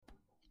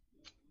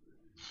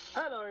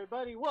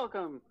everybody.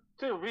 Welcome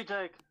to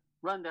ReJect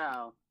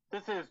Rundown.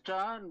 This is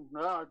John.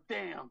 Oh,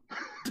 damn.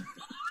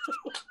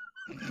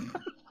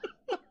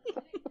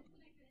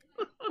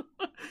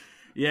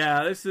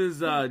 Yeah, this is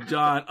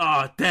John.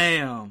 Oh,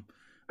 damn.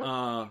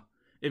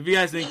 If you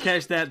guys didn't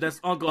catch that, that's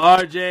Uncle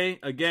RJ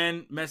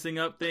again messing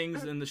up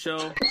things in the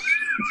show.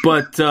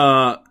 But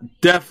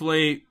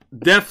definitely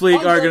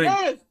are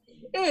gonna.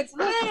 It's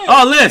Liz.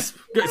 Oh, Lisp.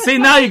 See,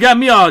 now you got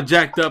me all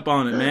jacked up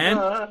on it, man.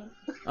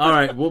 All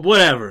right, well,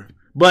 whatever.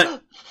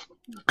 But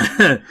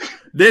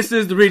this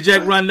is the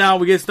ReJect Rundown.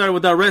 We get started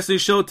with our wrestling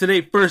show today.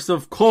 First,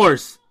 of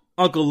course,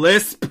 Uncle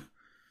Lisp.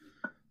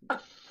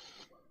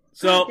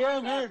 So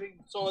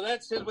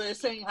That's his way of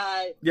saying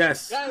hi.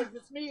 Yes. Guys,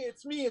 it's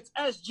me, it's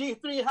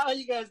SG3. How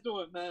you guys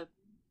doing, man?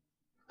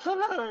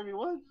 Hello,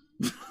 everyone.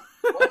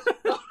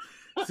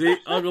 See,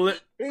 Uncle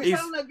Lisp. You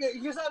sound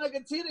like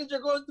a teenager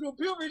going through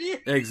puberty.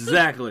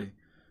 Exactly.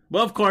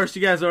 Well, of course,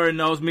 you guys already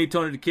know it's me,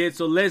 Tony the Kid.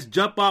 So let's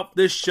jump off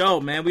this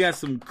show, man. We got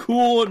some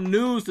cool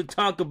news to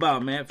talk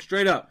about, man.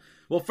 Straight up.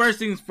 Well, first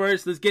things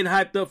first, let's get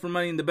hyped up for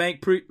Money in the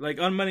Bank.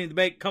 On Money in the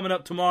Bank coming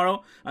up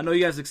tomorrow. I know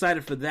you guys are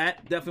excited for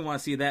that. Definitely want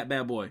to see that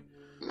bad boy.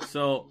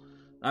 So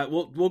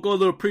we'll go a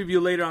little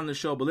preview later on the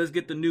show, but let's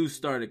get the news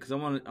started because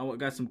I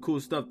got some cool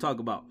stuff to talk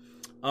about.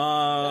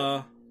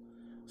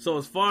 So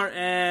as far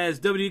as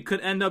WWE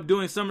could end up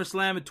doing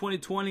SummerSlam in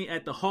 2020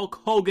 at the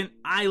Hulk Hogan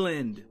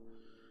Island.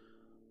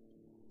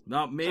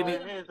 Now maybe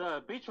it's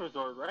a beach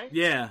resort, right?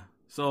 Yeah.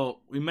 So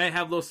we may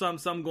have a little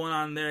something going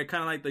on there,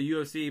 kind of like the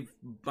UFC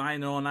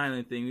buying their own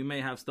island thing. We may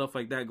have stuff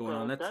like that going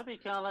on. That'd be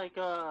kind of like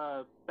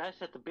Bash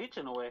at the Beach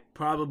in a way.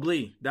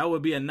 Probably. That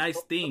would be a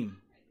nice theme.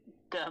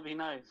 That'd be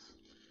nice.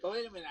 But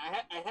wait a minute,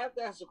 I have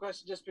to ask the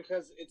question just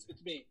because it's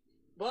me.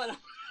 But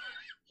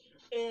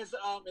is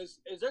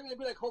there going to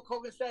be like Hulk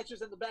Hogan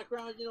statues in the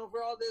background,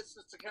 for all this,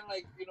 just to kind of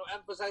like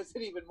emphasize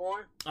it even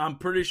more? I'm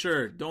pretty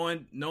sure,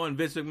 knowing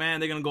Vince McMahon,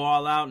 they're gonna go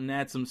all out and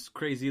add some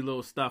crazy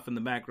little stuff in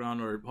the background,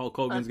 or Hulk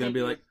Hogan's gonna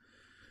be like,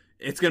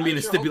 it's gonna be in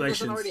the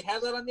stipulations. Hulk already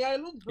have that on the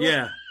island?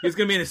 Yeah, he's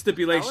gonna be in the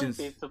stipulations.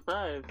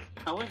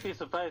 I wouldn't be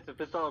surprised if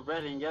it's all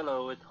red and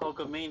yellow with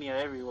Hulkamania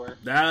everywhere.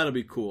 That'll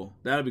be cool.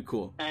 And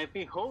if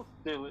he hosts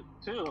it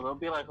too, it'll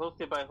be like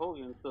hosted by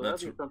Hogan, so that'll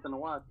be something to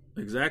watch.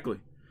 Exactly.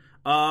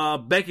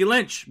 Becky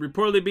Lynch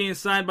reportedly being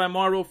signed by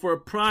Marvel for a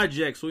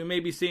project, so we may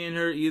be seeing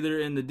her either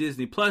in the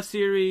Disney Plus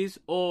series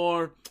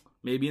or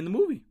maybe in the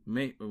movie.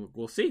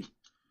 We'll see.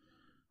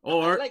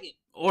 Or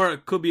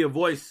it could be a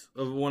voice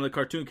of one of the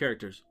cartoon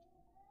characters.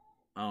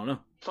 I don't know.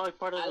 It's like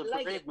part of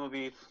the Brave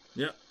movies.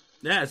 Yep.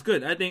 Yeah, it's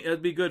good. I think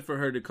it'd be good for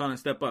her to kind of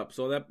step up.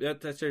 So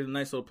that's actually a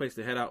nice little place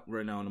to head out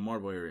right now in the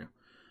Marvel area.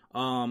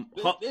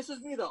 This is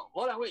me though.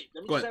 Hold on, wait.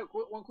 Let me just have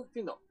one quick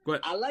thing though. Go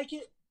ahead. I like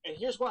it, and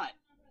here's why.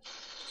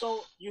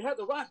 So you have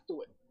The Rock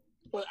do it,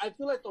 but I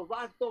feel like The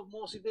Rock though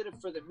mostly did it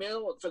for the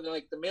male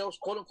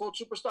quote unquote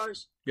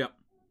superstars. Yep.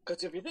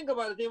 Because if you think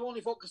about it, they've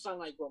only focused on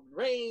like Roman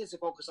Reigns, they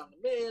focus on The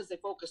Miz, they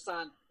focus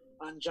on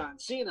John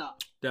Cena.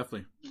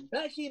 Definitely.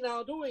 Becky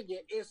now doing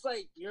it, it's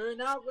like you're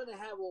now going to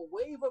have a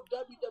wave of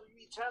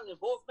WWE talent,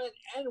 both men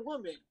and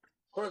women,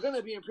 who are going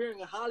to be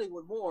appearing in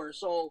Hollywood more.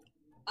 So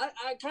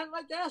I kind of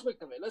like the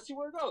aspect of it. Let's see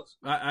where it goes.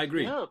 I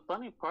agree. The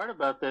funny part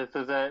about this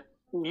is that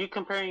you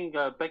comparing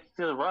Becky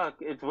to The Rock,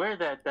 it's weird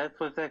that's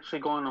what's actually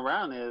going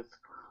around is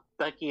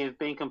Becky is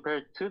being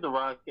compared to The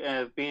Rock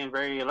as being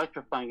very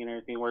electrifying and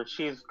everything, where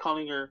she's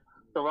calling her,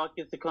 The Rock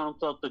gets to call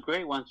himself the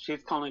great one,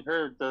 she's calling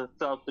her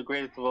the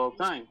greatest of all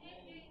time.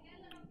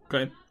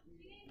 Okay.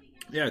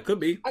 Yeah, it could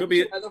be. Could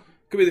be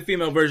the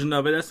female version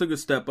of it. That's a good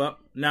step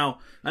up. Now,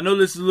 I know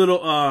this is this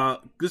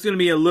is going to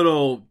be a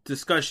little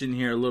discussion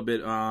here a little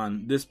bit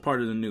on this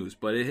part of the news,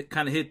 but it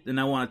kind of hit and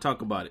I want to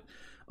talk about it.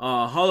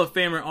 Hall of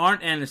Famer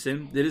Arn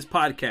Anderson did his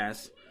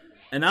podcast,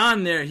 and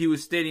on there he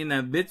was stating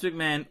that Vince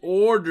McMahon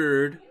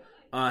ordered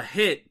a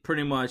hit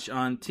pretty much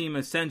on Team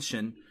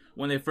Ascension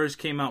when they first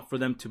came out for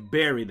them to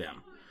bury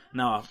them.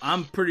 Now,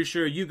 I'm pretty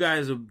sure you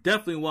guys have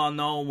definitely well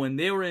known when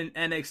they were in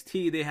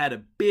NXT, they had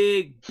a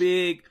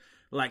big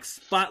like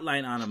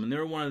spotlight on them, and they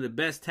were one of the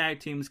best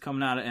tag teams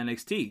coming out of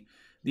NXT.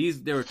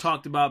 They were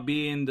talked about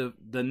being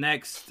the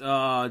next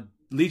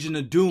Legion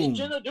of Doom.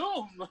 Legion of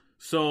Doom.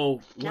 So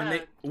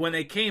when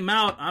they came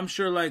out, I'm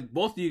sure like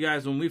both of you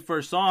guys when we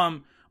first saw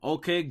them,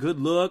 okay, good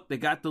look. They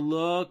got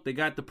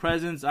the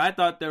presence. I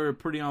thought they were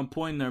pretty on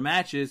point in their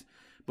matches,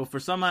 but for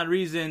some odd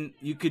reason,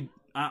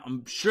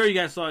 I'm sure you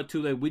guys saw it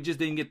too. Like we just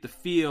didn't get the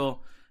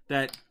feel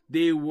that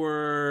they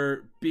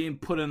were being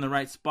put in the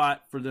right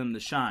spot for them to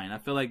shine. I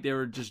feel like they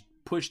were just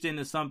pushed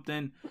into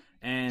something,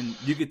 and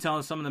you could tell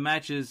in some of the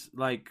matches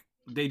like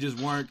they just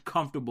weren't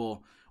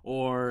comfortable.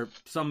 Or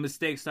some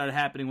mistakes started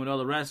happening with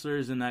other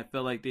wrestlers, and I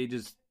felt like they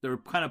were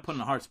kind of put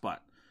in a hard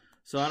spot.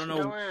 So I don't know.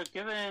 They were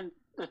given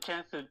the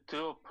chance to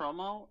do a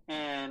promo,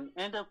 and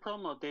in the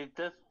promo, they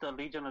dissed the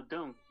Legion of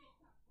Doom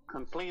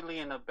completely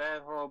in a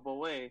bad, horrible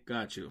way.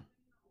 Got you.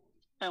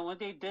 And when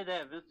they did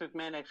that, Vince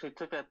McMahon actually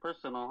took that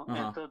personal,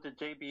 and so did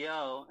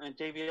JBL, and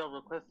JBL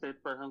requested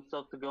for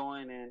himself to go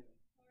in and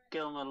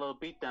give him a little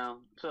beatdown.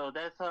 So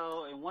that's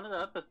how, in one of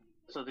the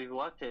episode if you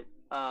watch it.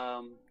 It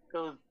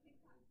was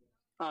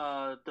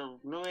the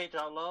New Age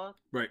Outlaws,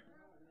 right?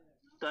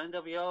 The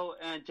NWO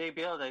and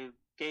JBL. They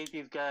gave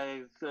these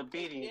guys a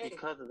beating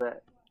because of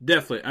that.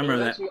 Definitely, I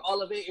remember that.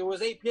 All of it. It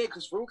was APA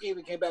because Farouk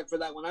even came back for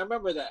that one. I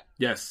remember that.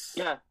 Yes.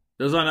 Yeah.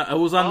 It was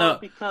on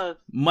the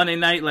Monday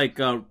night, like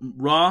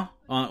Raw.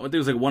 I think it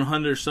was like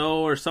 100 or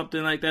so or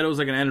something like that. It was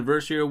like an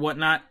anniversary or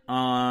whatnot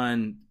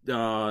on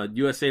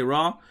USA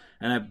Raw,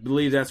 and I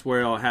believe that's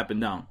where it all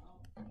happened down.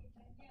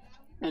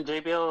 And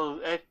JBL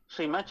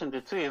actually mentioned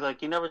it too. He's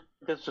like, "You never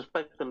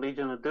disrespect the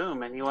Legion of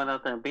Doom," and he went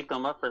out there and beat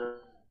them up for that.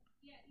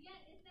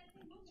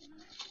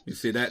 You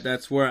see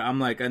that's where I'm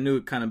like, I knew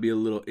it'd kind of be a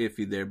little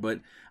iffy there, but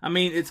I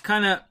mean, it's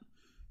kind of.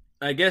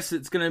 I guess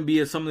it's going to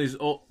be some of these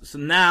old... So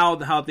now,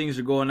 how things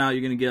are going out,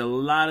 you're going to get a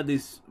lot of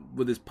these...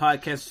 With this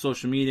podcast,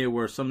 social media,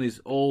 where some of these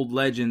old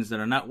legends that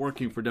are not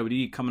working for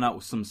WWE coming out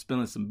with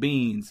spilling some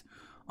beans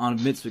on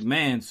Vince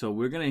McMahon. So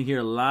we're going to hear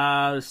a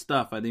lot of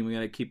stuff I think we got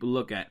to keep a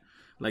look at.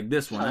 Like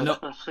this one. I know...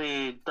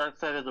 Especially Dark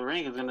Side of the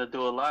Ring is going to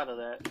do a lot of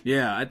that.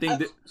 Yeah, I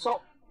think... So...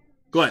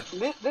 Go ahead.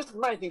 This is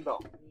my thing, though.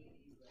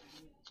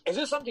 Is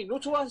this something new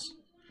to us?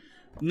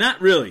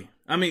 Not really.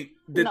 I mean,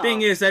 the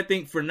thing is, I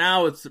think for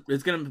now it's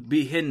going to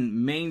be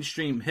hitting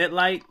mainstream hit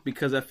light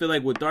because I feel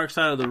like with Dark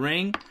Side of the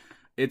Ring,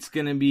 it's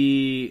going to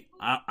be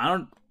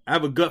I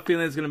have a gut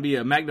feeling it's going to be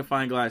a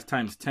magnifying glass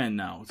times 10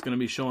 now. It's going to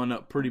be showing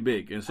up pretty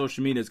big, and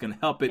social media is going to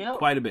help it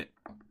quite a bit.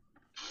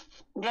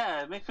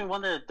 Yeah, it makes me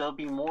wonder if there'll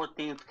be more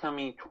things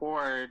coming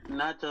toward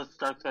not just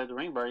Dark Side of the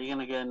Ring, but are you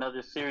going to get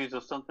another series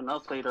or something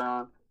else later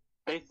on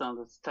based on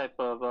this type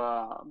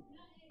of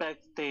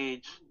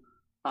backstage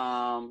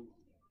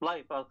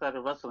life outside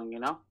of wrestling, you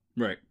know?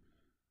 Right.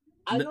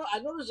 I know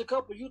there's a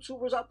couple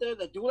YouTubers out there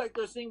that do like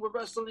their thing with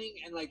wrestling,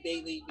 and like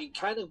they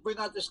kind of bring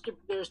out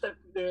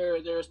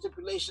their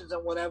stipulations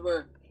and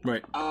whatever.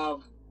 Right. I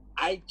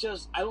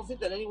don't think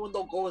that anyone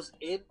though goes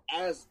in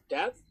as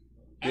depth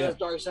as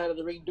Dark Side of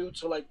the Ring due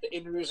to like the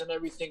interviews and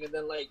everything, and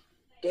then like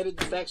getting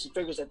the facts and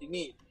figures that they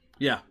need.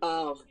 Yeah.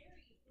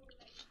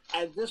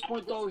 At this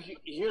point though,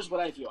 here's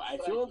what I feel. I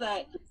feel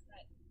that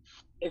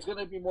it's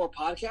gonna be more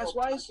podcast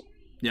wise.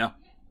 Yeah.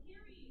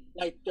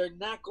 Like they're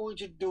not going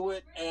to do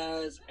it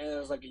as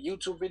like a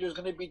YouTube video is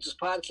going to be just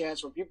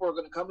podcast where people are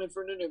going to come in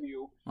for an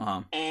interview,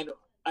 and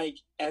like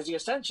as the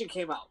Ascension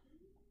came out,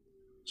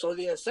 so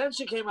the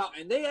Ascension came out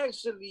and they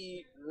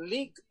actually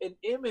leaked an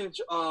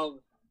image of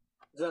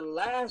the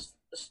last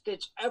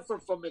stitch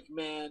effort from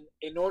McMahon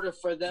in order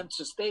for them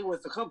to stay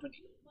with the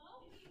company.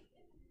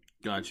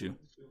 Got you.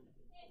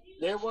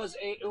 It was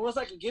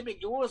like a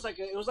gimmick. It was like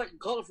a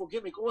colorful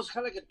gimmick. It was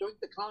kind of like a Doink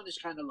the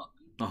Clownish kind of look.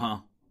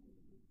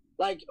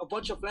 Like a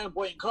bunch of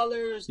flamboyant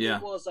colors. Yeah.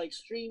 There was like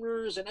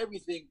streamers and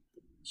everything.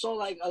 So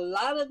like a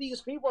lot of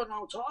these people are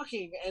now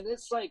talking, and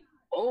it's like,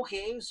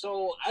 okay,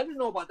 so I didn't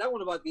know about that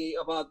one about the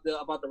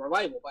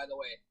revival, by the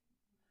way.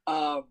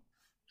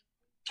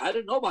 I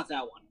didn't know about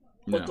that one.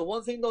 But the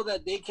one thing though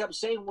that they kept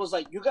saying was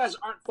like, you guys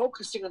aren't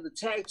focusing on the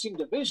tag team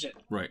division.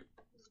 Right.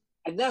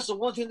 And that's the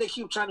one thing they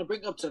keep trying to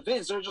bring up to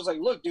Vince. They're just like,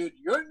 look, dude,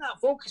 you're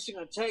not focusing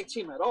on tag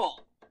team at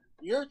all.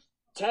 You're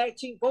tag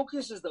team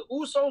focus is the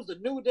Usos, the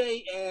New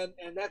Day,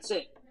 and that's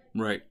it.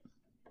 Right.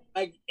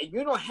 Like, and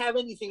you don't have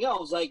anything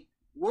else. Like,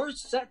 we're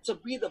set to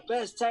be the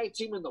best tag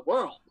team in the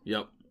world.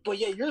 Yep. But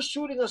yeah, you're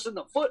shooting us in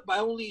the foot by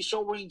only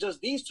showing just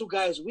these two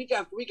guys week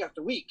after week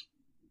after week.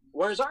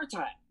 Where's our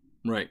time?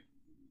 Right.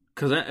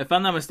 Because if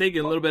I'm not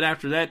mistaken, a little bit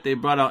after that, they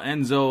brought out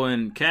Enzo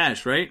and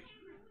Cash, right?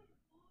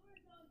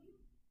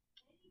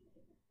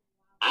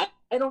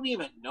 I don't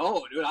even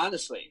know, dude.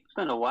 Honestly, it's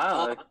been a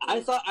while. I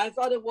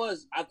thought it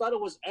was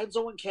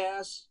Enzo and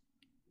Cass,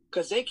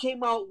 because they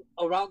came out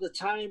around the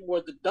time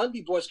where the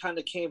Dundee Boys kind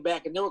of came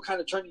back and they were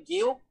kind of turning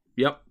heel.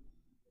 Yep.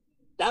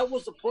 That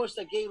was the push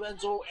that gave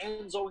Enzo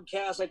and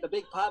Cass like the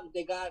big pop that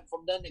they got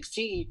from the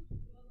NXT,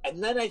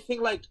 and then I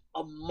think like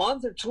a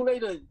month or two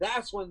later,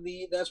 that's when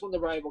the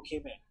rival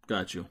came in.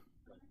 Got you.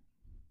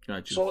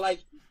 So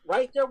like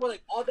right there, with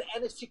like all the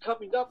NXT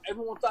coming up,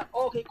 everyone thought,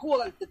 oh, okay, cool.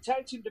 Like the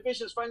tag team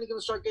division is finally going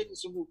to start getting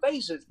some new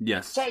faces.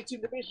 Yes. Tag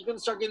team division is going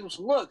to start getting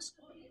some looks.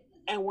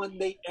 And when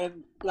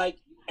like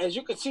as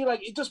you can see,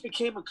 like it just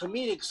became a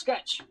comedic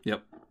sketch.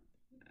 Yep.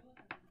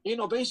 You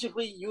know,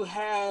 basically you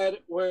had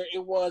where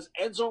it was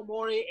Enzo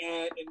Amore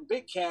and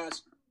Big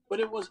Cass, but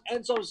it was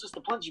Enzo's just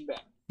a punching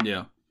bag.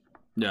 Yeah.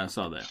 Yeah, I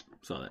saw that.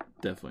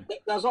 Definitely.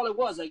 That's all it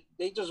was. Like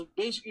they just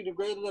basically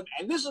degraded them.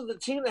 And this is the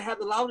team that had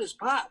the loudest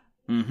pop.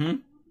 Mm-hmm.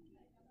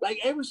 Like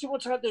every single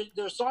time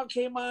their song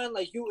came on,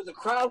 like the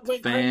crowd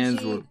went crazy.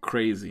 Fans were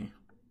crazy.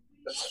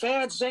 The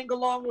fans sang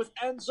along with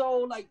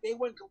Enzo, like they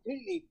went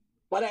completely.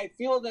 But I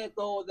feel that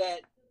though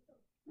that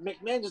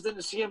McMahon just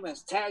didn't see him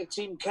as tag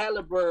team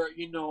caliber,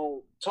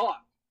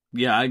 talk.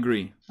 Yeah, I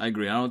agree. I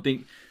don't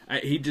think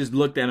he just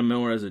looked at him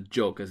more as a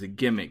joke, as a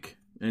gimmick,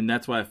 and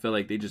that's why I felt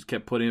like they just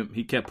kept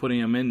putting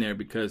him in there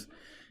because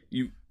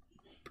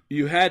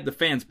you had the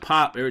fans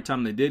pop every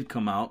time they did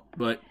come out,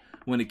 but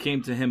when it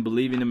came to him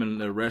believing him in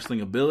their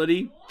wrestling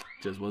ability,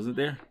 just wasn't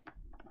there.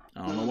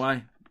 I don't know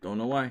why. Don't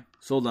know why.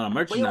 Sold out on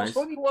But merchandise. what's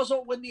funny was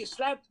when they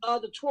slapped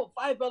the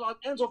 205 belt on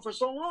Enzo for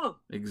so long.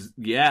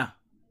 Yeah.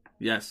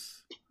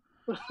 Yes.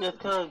 Yeah,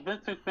 because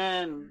Vince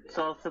McMahon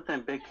saw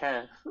something Big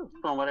Cass.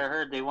 From what I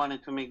heard, they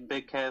wanted to make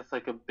Big Cass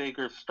like a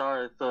bigger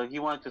star, so he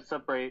wanted to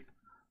separate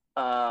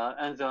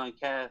Enzo and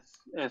Cass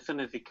as soon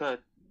as he could.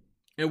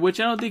 In which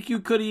I don't think you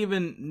could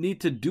even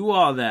need to do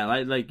all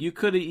that. Like you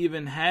could have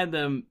even had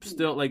them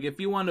still. Like if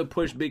you want to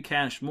push Big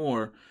Cass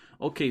more,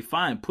 okay,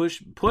 fine,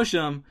 push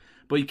him,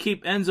 but you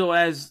keep Enzo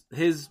as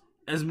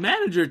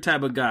manager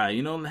type of guy.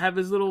 You know, have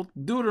his little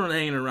dude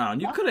hanging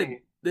around. You could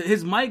have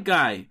his mic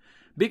guy.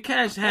 Big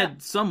Cass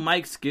had some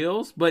mic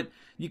skills, but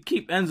you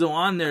keep Enzo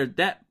on there.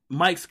 That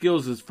mic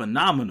skills is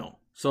phenomenal.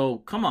 So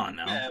come on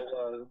now. Yeah, it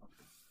was.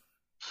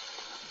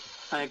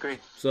 I agree.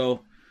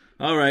 So,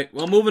 all right.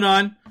 Well, moving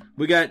on.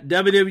 We got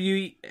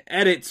WWE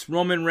edits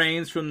Roman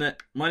Reigns from the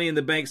Money in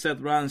the Bank Seth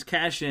Rollins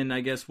cash in.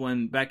 I guess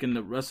when back in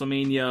the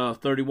WrestleMania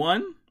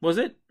 31 was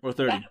it or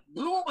 30? That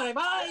blew my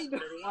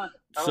mind. I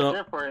was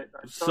there for it.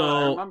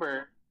 I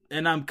remember.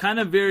 And I'm kind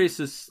of very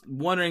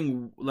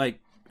wondering, like,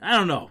 I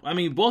don't know. I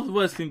mean, both of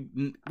us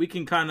can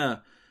kind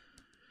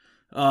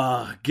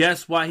of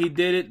guess why he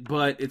did it,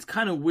 but it's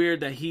kind of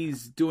weird that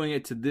he's doing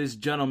it to this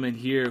gentleman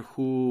here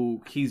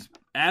who he's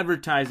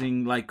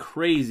advertising like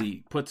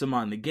crazy, puts him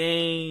on the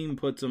game,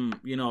 puts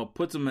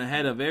him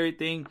ahead of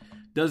everything,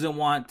 doesn't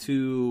want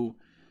to,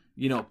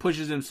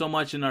 pushes him so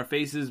much in our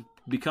faces,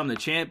 become the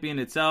champion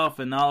itself,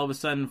 and all of a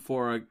sudden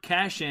for a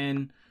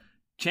cash-in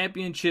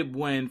championship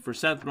win for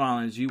Seth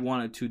Rollins, you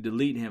wanted to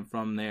delete him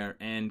from there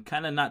and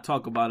kind of not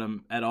talk about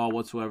him at all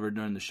whatsoever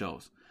during the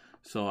shows.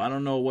 So I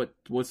don't know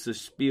what's the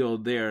spiel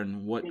there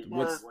and what's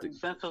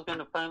Vince was going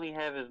to finally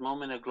have his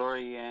moment of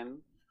glory, and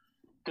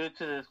due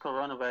to this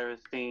coronavirus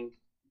thing,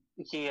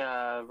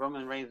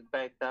 Roman Reigns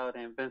backed out,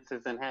 and Vince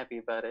isn't happy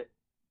about it.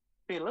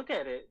 If you look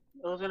at it,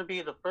 it was going to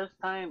be the first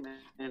time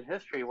in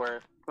history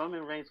where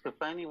Roman Reigns could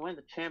finally win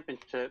the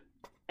championship,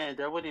 and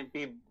there wouldn't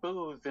be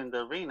boos in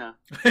the arena.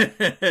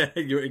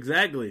 You're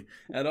exactly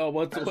at all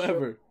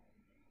whatsoever.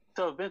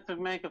 So Vince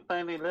McMahon could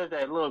finally live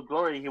that little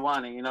glory he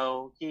wanted.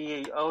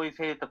 He always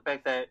hated the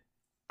fact that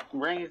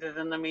Reigns is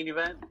in the main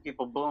event.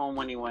 People boo him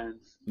when he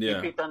wins. Yeah.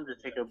 He beat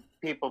Undertaker.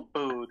 People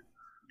booed.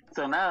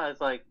 So now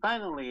it's like,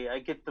 finally, I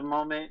get the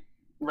moment.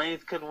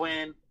 Reigns could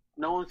win.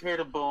 No one's here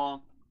to boo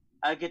him.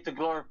 I get to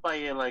glorify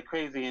it like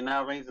crazy. And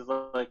now Reigns is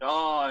like,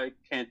 oh, I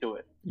can't do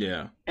it.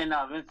 Yeah. And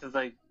now Vince is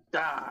like,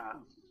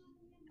 damn.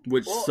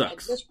 Which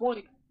sucks. At this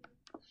point,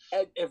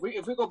 if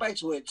we go back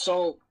to it,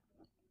 so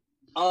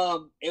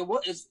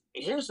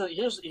here's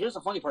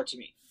the funny part to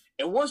me.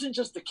 It wasn't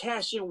just the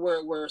cash in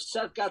where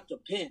Seth got the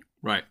pin.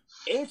 Right.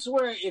 It's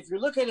where, if you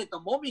look at it, the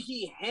moment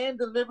he hand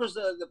delivers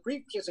the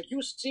briefcase, like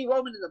you see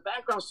Roman in the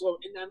background slow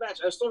in that match,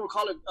 I still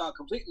recall it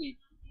completely,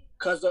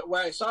 because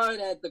where I saw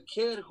it at, the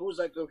kid who's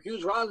like a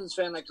huge Rollins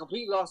fan, like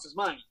completely lost his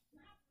mind.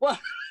 But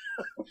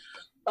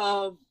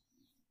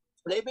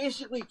they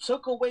basically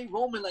took away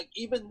Roman, like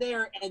even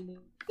there, and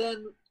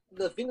then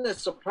the thing that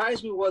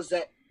surprised me was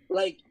that,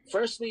 like,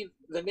 firstly,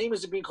 the name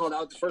isn't being called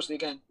out. Firstly,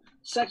 again.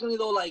 Secondly,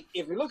 though, like,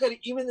 if you look at it,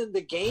 even in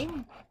the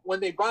game, when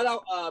they brought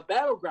out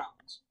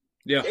Battlegrounds,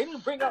 yeah, they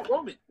didn't bring out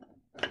Roman.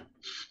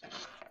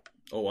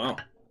 Oh, wow.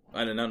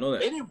 I did not know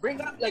that. They didn't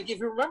bring out, like, if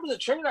you remember the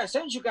trailer I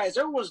sent you guys,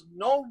 there was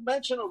no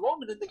mention of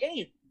Roman in the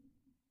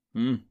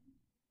game.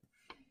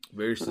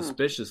 Very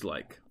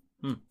suspicious-like.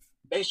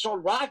 They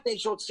showed Rock, they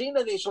showed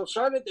Cena, they showed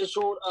Charlotte, they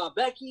showed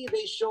Becky,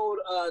 they showed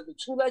the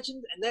two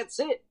legends, and that's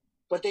it.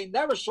 But they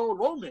never showed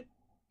Roman.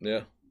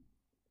 Yeah.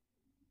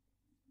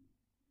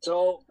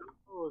 So,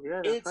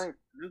 yeah, that's right.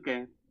 New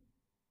game.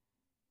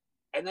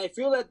 And I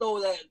feel that, though,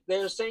 that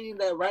they're saying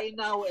that right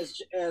now,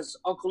 as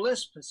Uncle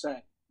Lisp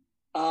said,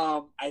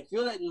 I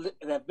feel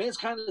that Vince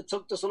kind of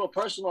took this a little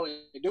personal.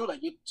 Dude,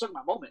 like, you took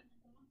my moment.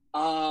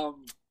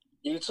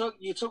 You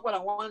took what I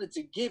wanted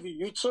to give you.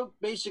 You took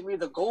basically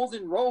the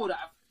golden road.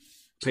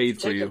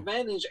 Paid for you. Take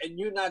advantage and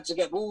you not to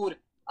get booed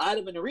out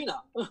of an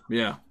arena.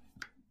 Yeah.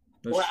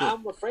 Where true.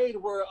 I'm afraid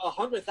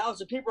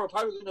 100,000 people are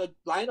probably going to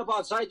line up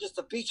outside just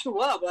to beat you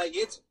up. Like,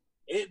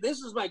 this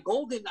is my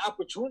golden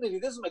opportunity.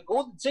 This is my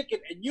golden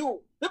ticket, and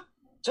you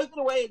took it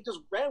away and just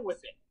ran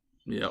with it.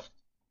 Yep.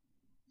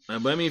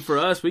 But I mean, for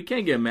us, we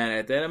can't get mad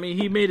at that. I mean,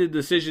 he made a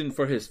decision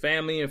for his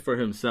family and for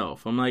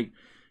himself. I'm like,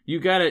 you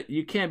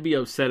can't be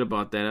upset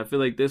about that. I feel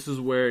like this is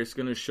where it's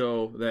going to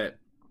show that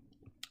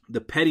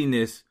the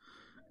pettiness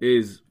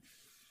it's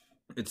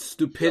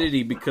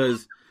stupidity,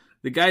 because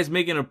the guy's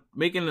making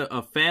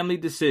a family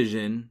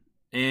decision,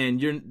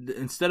 and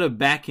instead of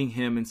backing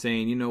him and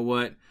saying, you know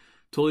what,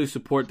 totally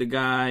support the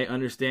guy,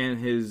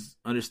 understand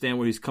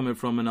where he's coming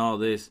from and all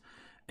this,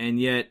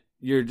 and yet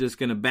you're just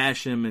gonna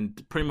bash him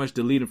and pretty much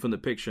delete him from the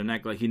picture and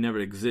act like he never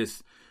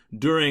exists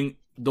during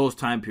those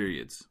time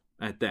periods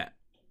at that.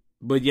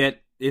 But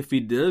yet, if he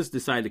does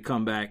decide to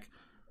come back,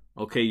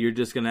 okay, you're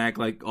just gonna act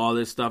like all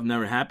this stuff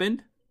never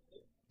happened?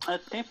 I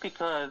think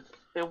because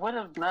it would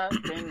have not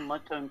been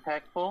much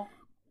impactful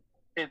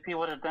if he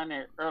would have done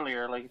it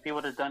earlier, like if he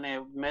would have done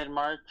it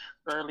mid-March,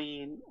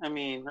 early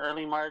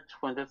March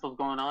when this was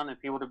going on, if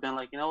he would have been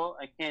like, you know what,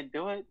 I can't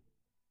do it,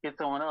 get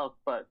someone else.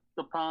 But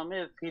the problem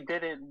is he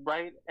did it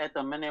right at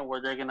the minute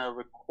where they're gonna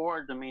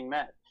record the main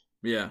match.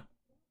 Yeah.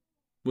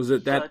 Was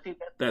it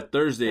that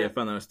Thursday, if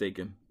I'm not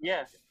mistaken?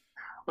 Yes.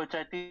 Which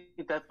I think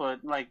that's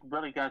what like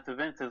really got to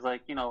Vince is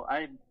like,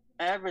 I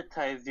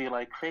advertised you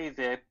like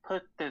crazy. I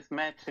put this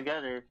match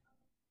together.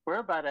 We're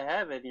about to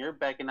have it, and you're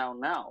backing out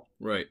now.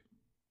 Right.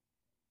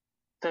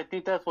 So I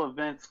think that's what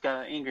Vince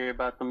got angry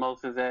about the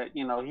most is that,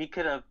 he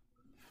could have,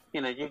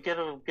 you could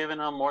have given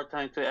him more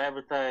time to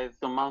advertise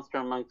the Monster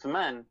Amongst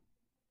Men,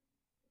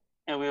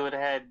 and we would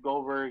have had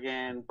Goldberg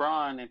and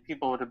Braun, and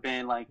people would have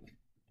been like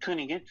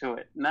tuning into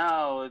it.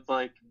 Now it's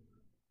like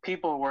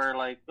people were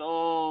like,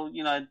 oh,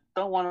 I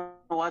don't want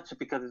to watch it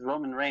because it's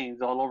Roman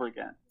Reigns all over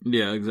again.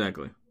 Yeah,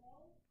 exactly.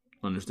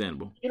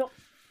 Understandable. You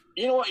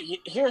know what?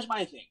 Here's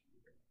my thing.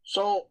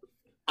 So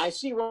I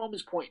see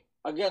Roman's point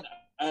again.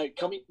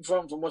 Coming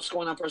from what's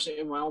going on personally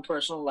in my own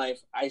personal life,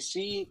 I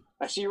see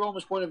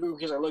Roman's point of view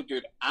because look,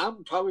 dude,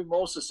 I'm probably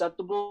most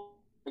susceptible,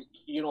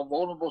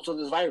 vulnerable to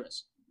this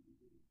virus.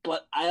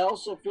 But I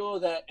also feel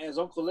that as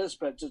Uncle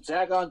Lisp, to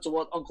tag on to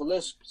what Uncle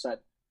Lisp said,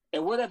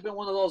 it would have been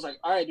one of those like,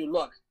 all right, dude,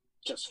 look,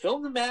 just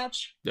film the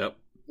match. Yep.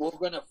 We're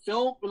gonna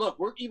film. Look,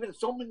 we're even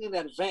filming in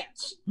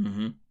advance.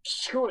 Mm-hmm.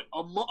 Screw it.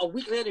 A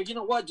week later, you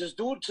know what? Just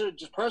do it to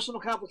just personal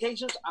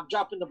complications. I'm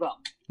dropping the belt.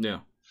 Yeah.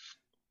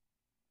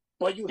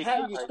 But you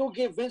still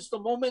give Vince the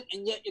moment,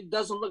 and yet it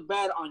doesn't look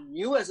bad on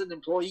you as an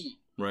employee.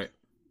 Right.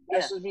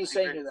 That's just me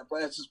saying that. But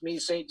that's just me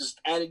saying,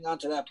 just adding on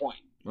to that point.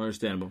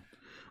 Understandable.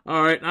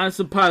 All right, on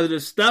some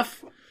positive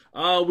stuff. We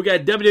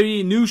got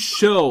WWE new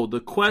show, The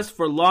Quest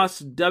for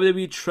Lost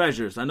WWE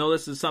Treasures. I know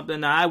this is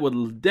something that I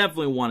would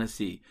definitely want to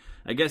see.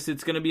 I guess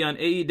it's going to be on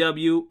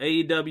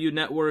AEW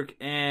Network,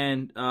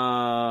 and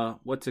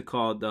what's it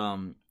called?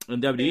 On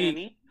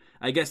WWE.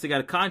 I guess they got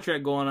a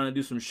contract going on to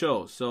do some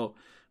shows. So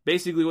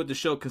basically what the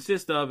show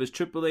consists of is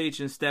Triple H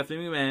and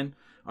Stephanie McMahon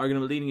are going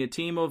to be leading a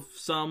team of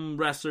some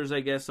wrestlers,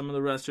 I guess. Some of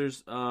the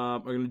wrestlers are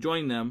going to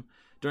join them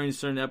during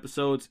certain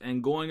episodes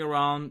and going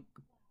around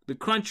the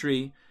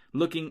country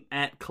looking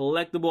at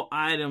collectible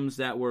items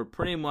that were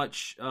pretty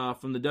much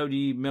from the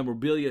WWE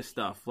memorabilia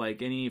stuff,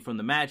 like any from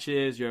the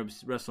matches, your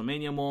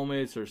WrestleMania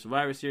moments or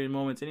Survivor Series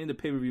moments, any of the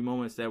pay-per-view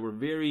moments that were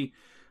very,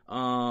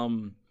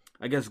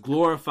 I guess,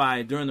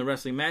 glorified during the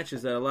wrestling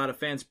matches that a lot of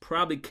fans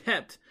probably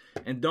kept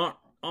and don't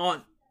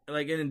on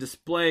like in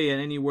display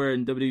and anywhere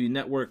in WWE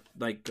Network,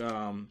 like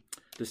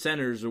the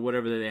centers or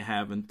whatever that they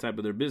have in type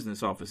of their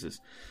business offices.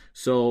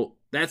 So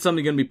that's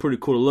something going to be pretty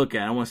cool to look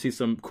at. I want to see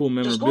some cool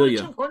memorabilia.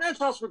 Just go to Jim Cornette's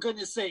house, for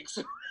goodness sakes.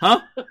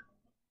 Huh?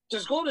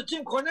 Just go to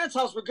Jim Cornette's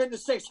house, for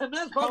goodness sakes. That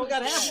man's probably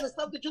got half of the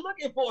stuff that you're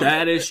looking for.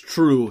 That is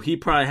true. He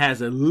probably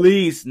has at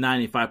least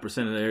 95%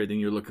 of everything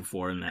you're looking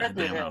for in that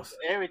damn house.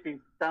 Everything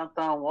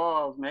downtown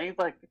walls, man. He's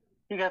like,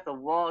 he got the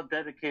wall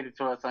dedicated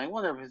to wrestling. I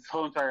wonder if his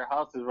whole entire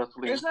house is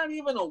wrestling. It's not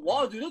even a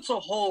wall, dude. It's a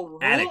whole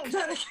room. Attic.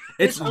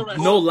 It's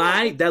no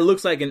lie. That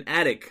looks like an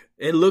attic.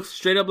 It looks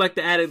straight up like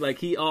the attic. Like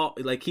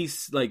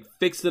he's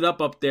fixed it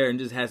up there and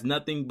just has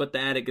nothing but the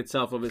attic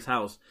itself of his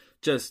house.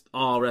 Just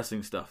all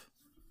wrestling stuff.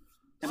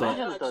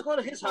 So just go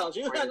to his house.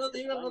 You got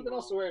nothing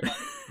else to worry about.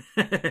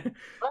 I'd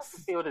like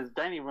to see what his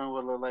dining room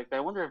would look like. I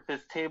wonder if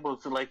his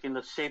table's like in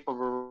the shape of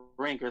a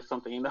ring or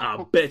something. You know?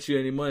 I'll bet you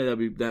any money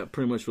that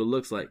pretty much what it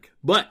looks like.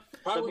 But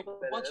probably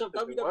a bunch of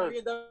WWE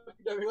and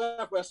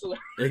WWF wrestlers.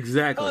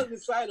 Exactly.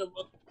 Inside of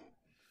them.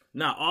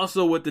 Now,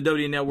 also with the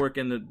WWE Network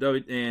and the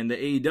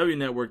AEW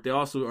Network, they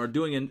also are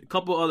doing a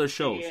couple other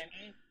shows.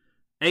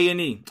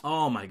 A&E.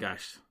 Oh my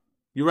gosh,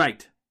 you're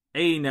right.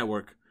 A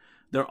Network.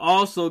 They're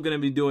also going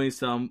to be doing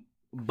some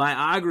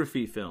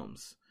biography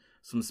films,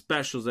 some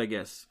specials, I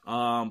guess.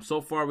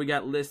 So far we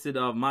got listed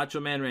of Macho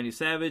Man Randy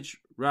Savage,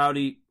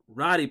 Roddy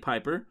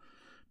Piper,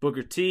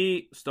 Booker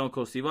T, Stone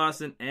Cold Steve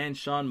Austin, and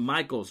Shawn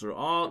Michaels are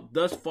all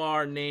thus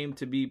far named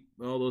to be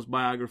all those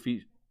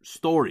biography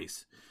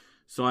stories.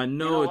 So I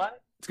know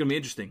it's going to be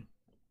interesting.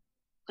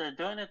 They're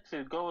doing it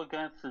to go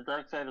against the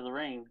dark side of the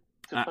ring,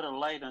 to put a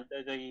light on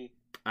WWE.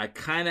 I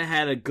kind of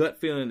had a gut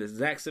feeling that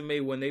Zaxxon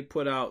made when they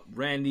put out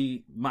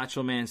Randy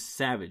Macho Man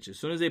Savage. As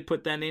soon as they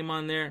put that name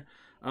on there,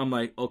 I'm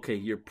like, okay,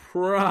 you're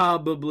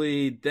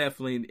probably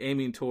definitely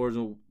aiming towards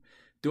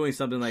doing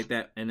something like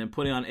that, and then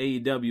putting on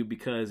AEW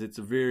because it's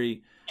a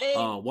very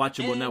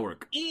watchable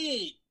network.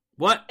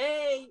 What?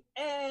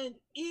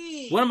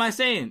 A-N-E. What am I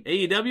saying?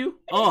 AEW?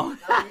 Oh.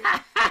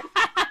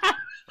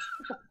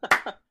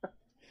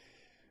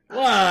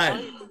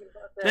 What?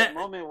 That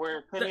moment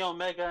where Kenny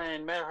Omega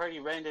and Matt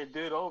Hardy ran that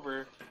dude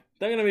over.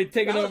 They're going to be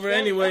taking over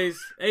anyways.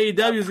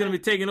 AEW is going to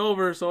be taking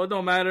over, so it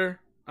don't matter.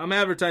 I'm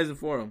advertising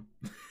for them.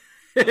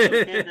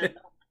 You're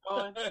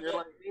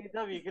like,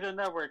 AEW, get a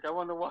network. I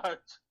want to watch.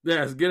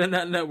 Yes, get in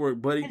that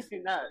network, buddy. If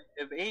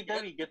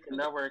AEW gets a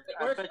network,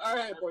 I bet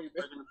you're going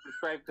to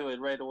subscribe to it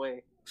right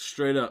away.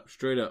 Straight up.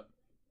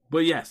 But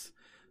yes,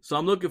 so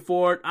I'm looking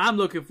forward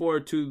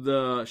to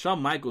the Shawn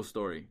Michaels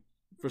story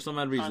for some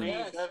odd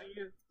reason.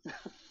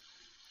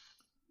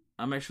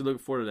 I'm actually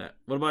looking forward to that.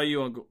 What about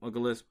you,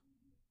 Uncle Liz?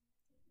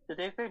 Did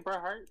they say Bret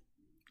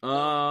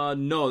Hart?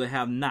 No, they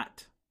have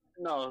not.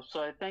 No,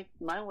 so I think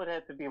mine would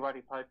have to be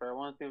Roddy Piper. I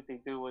want to see what they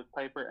do with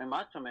Piper and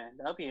Macho Man.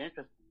 That'll be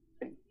interesting.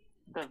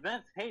 Because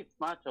Vince hates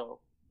Macho.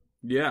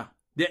 Yeah,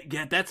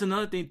 that's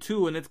another thing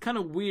too, and it's kind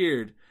of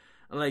weird,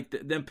 like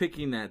them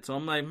picking that. So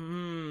I'm like,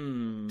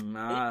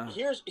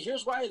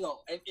 Here's why though,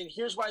 and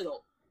here's why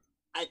though.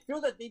 I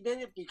feel that they did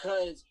it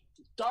because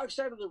Dark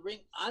Side of the Ring.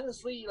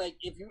 Honestly, like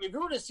if you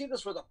were to see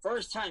this for the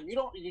first time,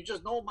 you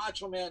just know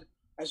Macho Man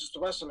as just a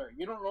wrestler.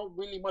 You don't know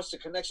really much the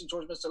connection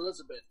towards Miss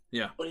Elizabeth.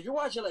 Yeah. But if you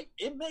watch it, like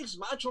it makes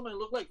Macho Man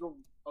look like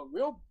a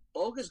real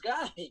bogus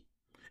guy.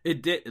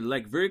 It did,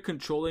 like very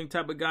controlling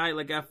type of guy.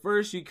 Like at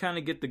first, you kind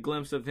of get the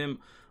glimpse of him.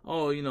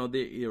 Oh,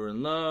 they were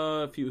in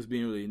love. He was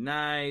being really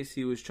nice.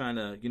 He was trying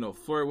to,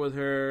 flirt with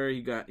her.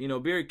 He got,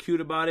 very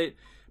cute about it.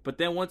 But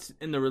then once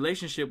in the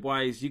relationship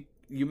wise,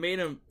 you made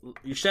him,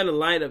 you shed a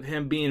light of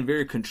him being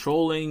very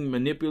controlling,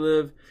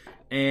 manipulative,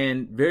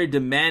 and very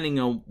demanding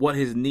on what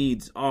his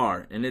needs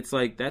are. And it's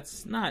like,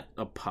 that's not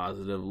a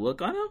positive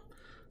look on him.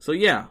 So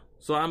yeah,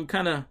 I want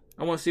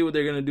to see what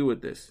they're going to do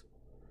with this.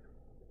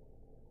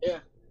 Yeah.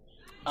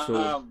 So,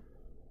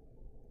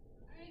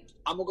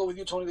 I'm going to go with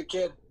you, Tony the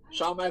Kid.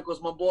 Shawn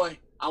Michaels, my boy.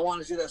 I want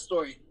to see that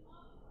story.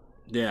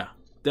 Yeah,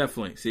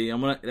 definitely. See,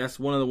 that's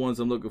one of the ones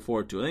I'm looking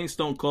forward to. I think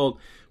Stone Cold,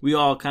 we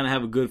all kind of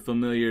have a good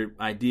familiar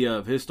idea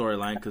of his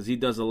storyline because he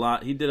does a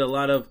lot. He did a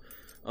lot of,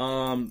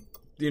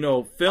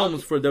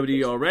 films for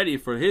WWE already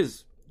for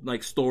his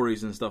like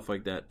stories and stuff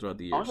like that throughout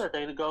the years. I wonder if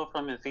they go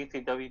from his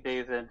ECW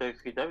days and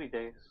WCW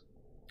days.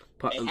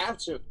 They have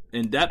to.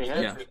 In depth,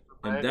 yeah.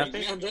 In depth.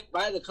 They can't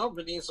buy the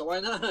company, so why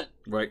not?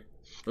 Right.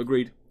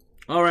 Agreed.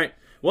 All right.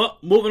 Well,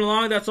 moving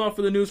along, that's all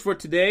for the news for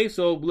today.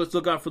 So let's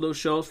look out for those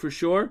shows for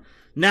sure.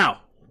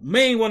 Now,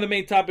 one of the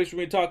main topics we're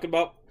going to talk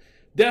about,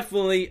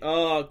 definitely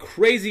a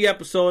crazy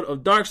episode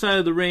of Dark Side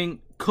of the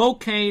Ring,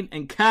 Cocaine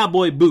and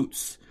Cowboy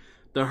Boots,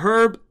 the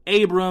Herb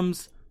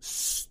Abrams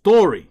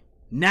story.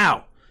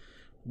 Now,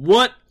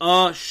 what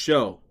a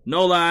show.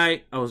 No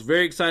lie, I was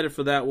very excited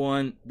for that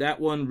one. That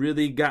one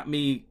really got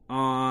me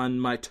on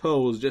my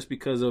toes just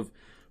because of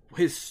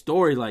his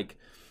story. Like,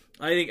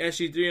 I think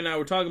SG3 and I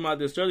were talking about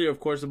this earlier, of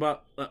course,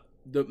 about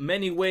the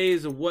many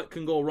ways of what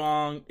can go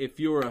wrong if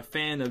you're a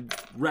fan of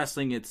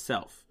wrestling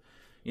itself.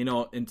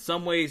 In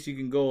some ways you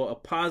can go a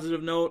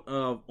positive note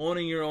of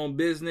owning your own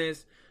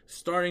business,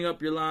 starting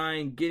up your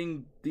line,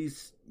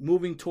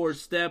 moving towards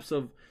steps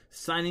of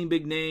signing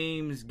big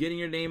names, getting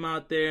your name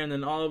out there, and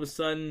then all of a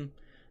sudden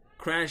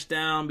crash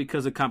down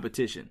because of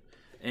competition.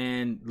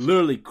 And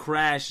literally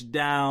crash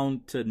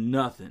down to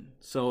nothing.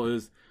 So it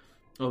was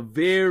a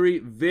very,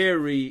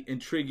 very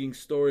intriguing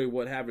story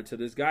what happened to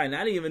this guy. And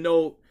I didn't even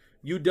know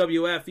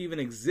UWF even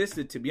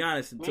existed, to be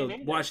honest, until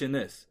watching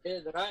this.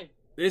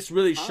 This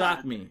really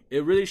shocked me.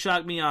 It really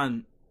shocked me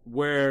on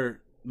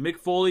where Mick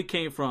Foley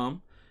came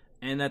from,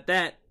 and at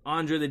that,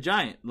 Andre the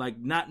Giant. Like,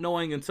 not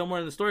knowing, and somewhere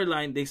in the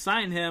storyline, they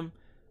signed him,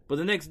 but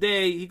the next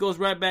day, he goes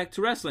right back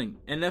to wrestling.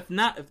 And if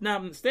not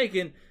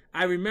mistaken,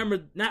 but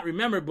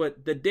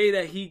the day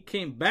that he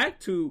came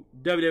back to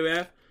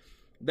WWF,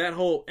 that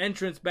whole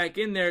entrance back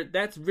in there,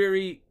 that's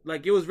very,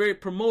 like, it was very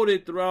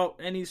promoted throughout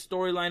any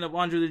storyline of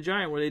Andre the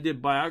Giant where they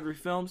did biography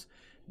films.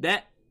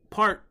 That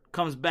part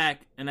comes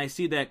back, and I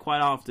see that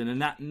quite often, and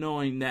not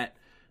knowing that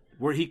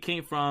where he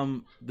came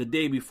from the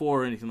day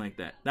before or anything like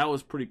that. That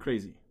was pretty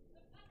crazy.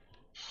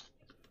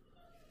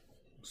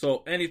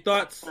 So, any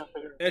thoughts,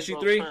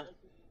 SG3?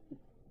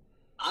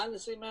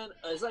 Honestly, man,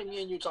 it's like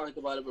me and you talked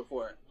about it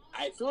before.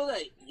 I feel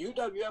that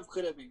UWF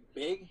could have been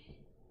big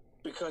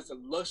because it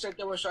looks like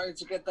they were starting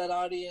to get that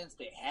audience.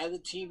 They had the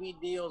TV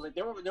deals. Like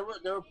they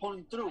were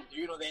pulling through.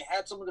 They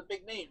had some of the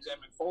big names. I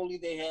mean, Foley.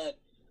 They had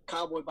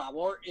Cowboy Bob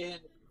Orton.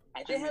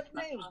 They had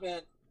names,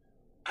 man.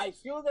 I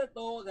feel that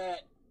though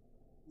that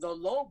the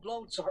low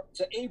blow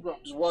to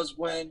Abrams was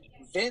when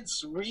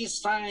Vince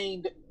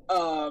re-signed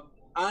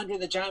Andre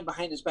the Giant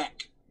behind his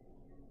back.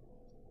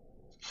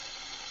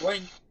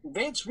 When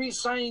Vince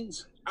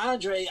re-signs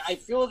Andre, I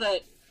feel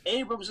that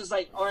Abrams is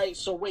like, all right,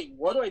 so wait,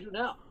 what do I do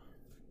now?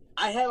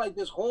 I had like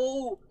this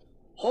whole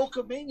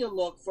Hulkamania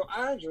look for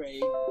Andre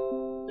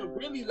to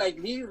really like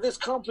lead this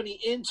company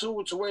into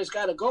where it's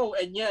got to go,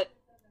 and yet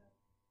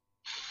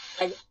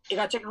it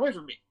got taken away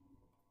from me.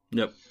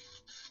 Yep.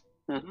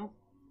 Mm-hmm.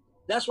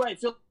 That's why I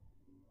feel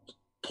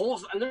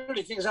pulls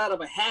literally things out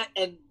of a hat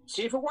and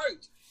see if it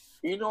worked.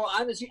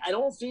 Honestly, I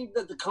don't think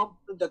that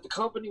the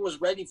company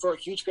was ready for a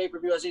huge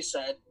pay-per-view, as they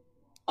said.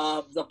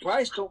 The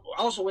price,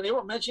 also when they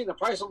were mentioning the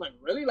price, I'm like,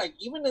 really? Like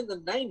even in the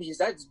 90s,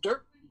 that's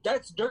dirt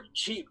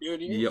cheap,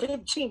 dude. Yep.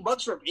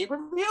 $15 for a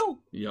pay-per-view?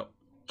 Yep.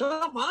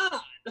 Come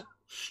on.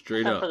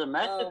 Straight up. For the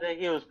matches that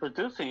he was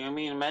producing, I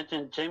mean,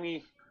 imagine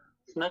Jimmy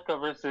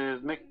Snuka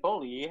versus Mick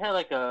Foley. You had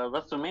like a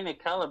WrestleMania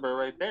caliber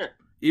right there.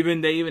 They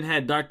even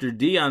had Dr.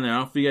 D on there. I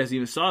don't know if you guys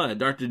even saw that.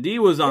 Dr. D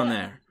was on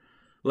there.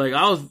 Like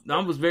I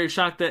was very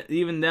shocked that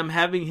even them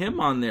having him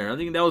on there. I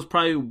think that was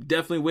probably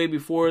definitely way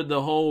before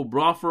the whole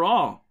Brawl for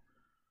All.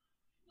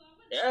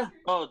 Yeah.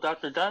 Oh,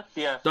 Dr. Death?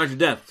 Yeah. Dr.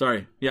 Death,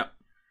 sorry. Yeah.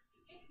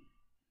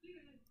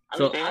 I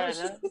So, mean,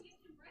 honestly,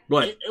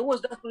 what? It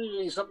was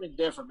definitely something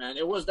different, man.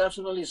 It was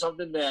definitely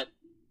something that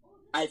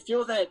I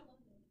feel that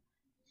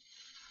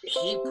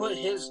he put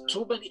his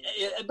too many.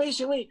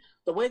 Basically,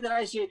 the way that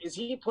I see it is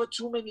he put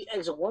too many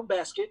eggs in one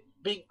basket,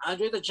 being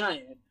Andre the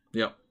Giant.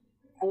 Yep.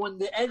 And when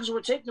the eggs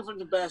were taken from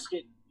the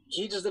basket,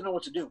 he just didn't know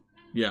what to do.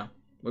 Yeah,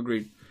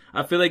 agreed.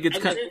 I feel like it's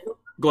kind of...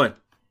 Go ahead.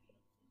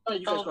 Oh,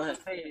 you guys go ahead.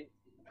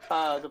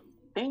 The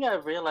thing I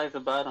realized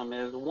about him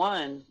is,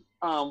 one,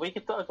 we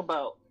could talk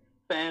about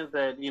fans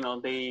that,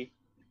 they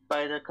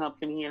buy their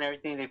company and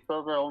everything, they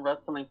build their own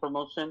wrestling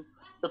promotion.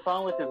 The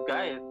problem with this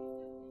guy is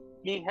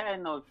he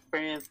had no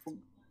experience,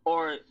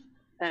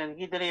 and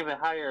he didn't even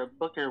hire a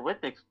booker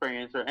with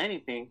experience or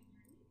anything.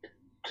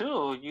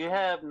 Two, you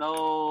have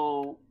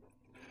no,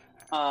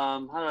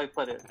 how do I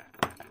put it,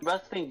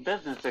 wrestling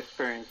business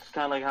experience,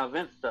 kind of like how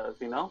Vince does,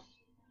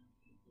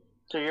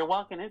 So you're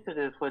walking into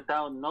this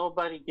without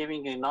nobody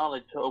giving you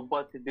knowledge of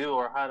what to do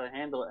or how to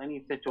handle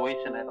any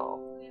situation at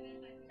all.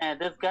 And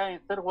this guy,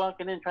 instead of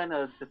walking in trying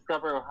to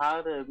discover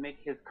how to make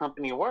his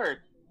company work,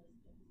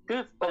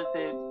 dude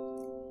spent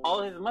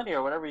all his money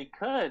or whatever he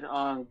could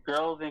on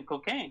girls and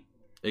cocaine.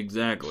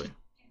 Exactly.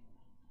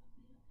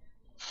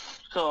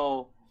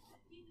 So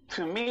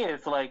to me,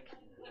 it's like,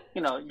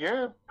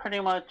 you're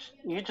pretty much,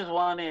 you just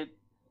wanted,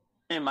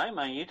 in my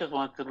mind, you just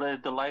want to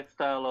live the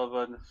lifestyle of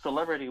a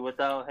celebrity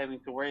without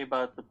having to worry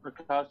about the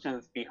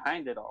precautions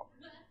behind it all.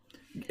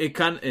 It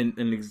kind of, in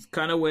a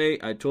kind of way,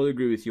 I totally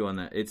agree with you on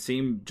that. It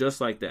seemed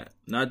just like that,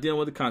 not dealing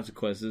with the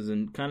consequences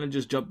and kind of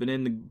just jumping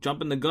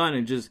the gun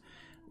and just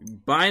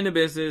buying the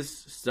business,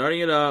 starting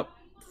it up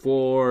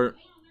for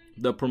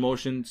the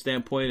promotion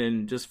standpoint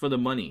and just for the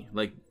money,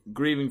 like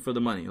grieving for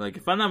the money. Like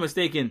if I'm not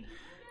mistaken,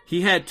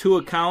 he had 2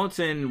 accounts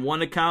and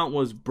one account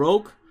was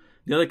broke.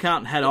 The other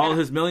account had all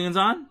his millions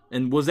on,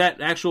 and was that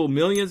actual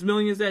millions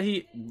that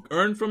he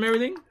earned from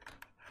everything?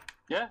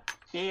 Yeah.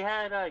 He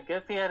had, I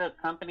guess he had a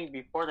company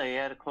before that. He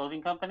had a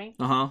clothing company.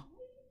 Uh-huh.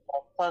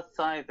 Plus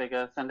size, I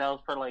guess. And that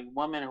was for, like,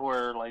 women who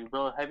were, like,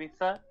 real heavy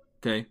set.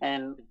 Okay.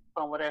 And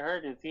from what I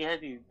heard is he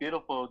had these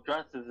beautiful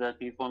dresses that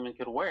these women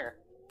could wear.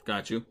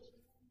 Got you.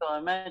 So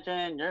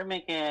imagine you're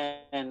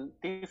making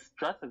these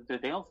dresses,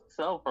 dude. They don't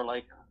sell for,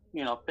 like,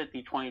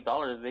 $50,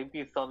 $20. They'd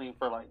be selling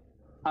for, like,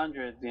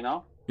 hundreds,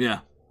 Yeah.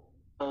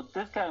 So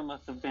this guy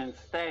must have been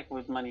stacked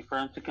with money for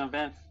him to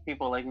convince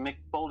people like Mick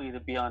Foley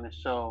to be on the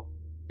show.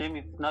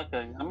 Jimmy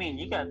Snuka. I mean,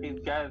 you got these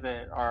guys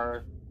that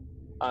are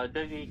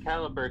WWE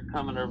caliber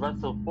coming to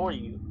wrestle for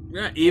you.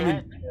 Yeah,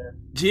 even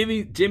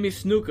Jimmy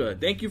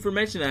Snuka. Thank you for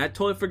mentioning that. I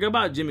totally forgot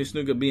about Jimmy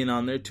Snuka being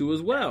on there too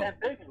as well.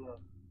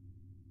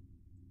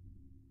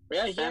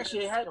 Yeah, he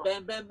actually had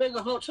Bam Bam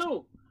Bigelow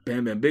too.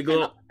 Bam Bam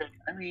Bigelow.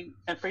 I mean,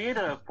 and for you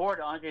to afford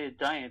Andre the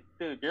Giant,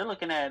 dude, you're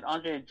looking at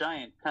Andre the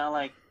Giant, kind of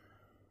like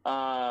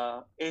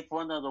 8th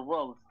wonder of the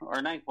world, or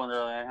 9th wonder,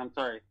 I'm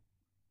sorry.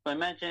 But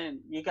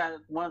imagine you got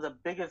one of the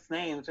biggest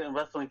names in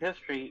wrestling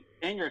history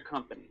in your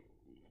company.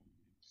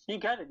 You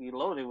got to be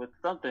loaded with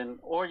something,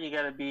 or you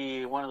got to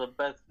be one of the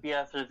best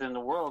BSers in the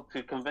world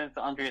to convince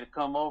Andre to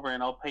come over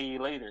and I'll pay you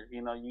later.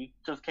 You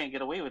just can't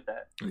get away with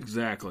that.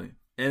 Exactly.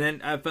 And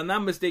then, if I'm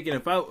not mistaken,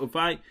 if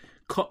I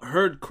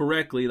heard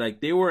correctly,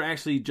 like they were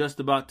actually just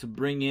about to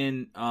bring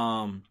in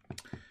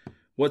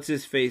what's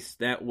his face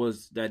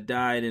that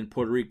died in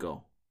Puerto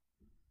Rico.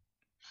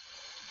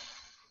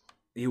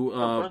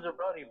 Bruiser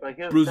Brody, but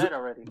he was dead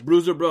already.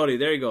 Bruiser Brody,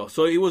 there you go.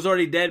 So he was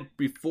already dead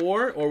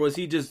before, or was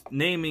he just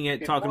naming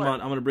it, talking about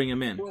I'm going to bring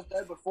him in? He was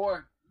dead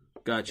before.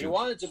 Got you. He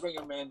wanted to bring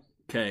him in.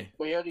 Okay.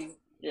 But he already,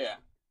 yeah.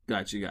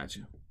 Got you.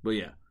 But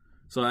yeah,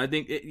 so I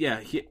think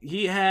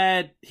he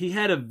had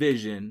a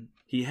vision.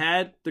 He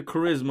had the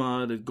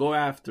charisma to go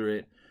after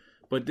it,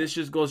 but this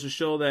just goes to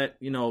show that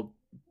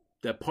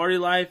that party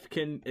life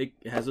it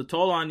has a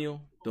toll on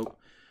you.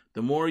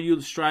 The more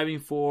you're striving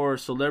for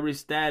celebrity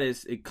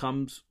status, it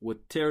comes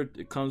with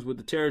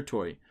the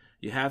territory.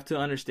 You have to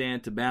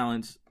understand to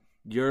balance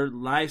your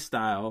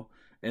lifestyle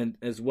and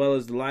as well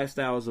as the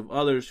lifestyles of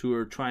others who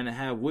are trying to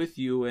have with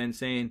you and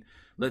saying,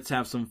 let's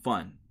have some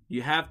fun.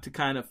 You have to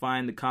kind of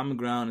find the common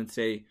ground and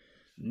say,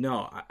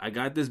 no, I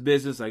got this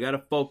business. I got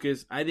to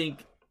focus. I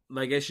think,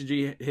 like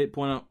SG hit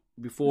point out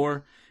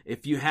before,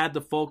 if you had the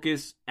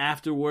focus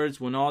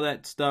afterwards when all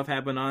that stuff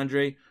happened,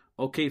 Andre,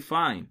 okay,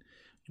 fine.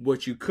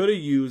 But you could have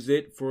used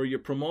it for your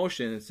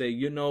promotion and say,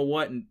 you know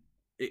what? And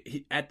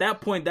at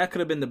that point, that could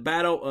have been the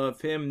battle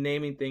of him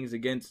naming things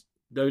against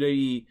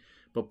WWE,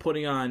 but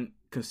putting on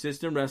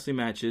consistent wrestling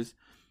matches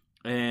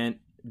and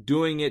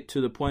doing it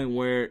to the point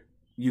where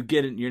you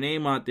get your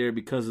name out there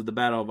because of the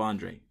battle of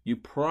Andre. You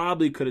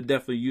probably could have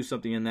definitely used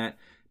something in that,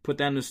 put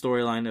that in the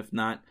storyline, if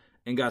not,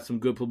 and got some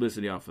good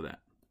publicity off of that.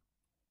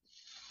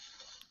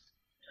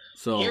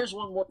 So here's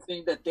one more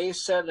thing that they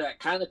said that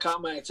kind of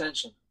caught my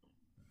attention.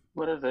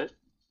 What is it?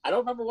 I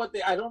don't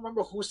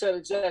remember who said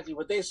exactly,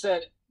 but they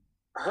said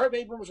Herb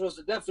Abrams was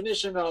the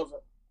definition of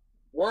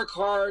work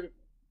hard,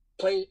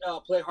 play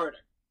harder.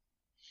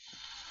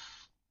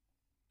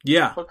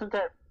 Yeah.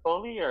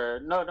 Foley or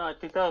no, I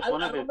think that was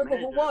one of his managers. I don't remember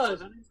who it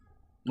was.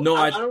 No,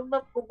 I don't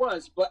remember who it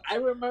was, but I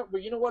remember.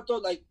 You know what though?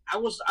 Like I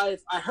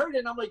heard it.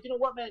 and I'm like, you know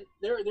what, man?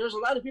 There's a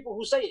lot of people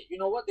who say it. You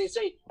know what they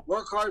say?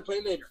 Work hard,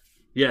 play later.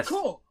 Yes.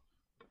 Cool.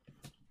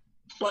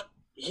 But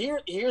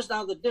here's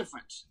now the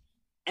difference,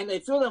 and I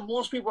feel that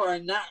most people are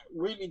not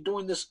really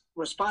doing this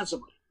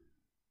responsibly.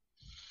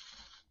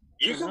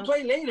 You can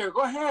play later.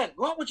 Go ahead.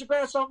 Go on with your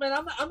bad self, man.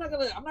 I'm not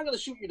gonna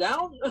shoot you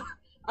down.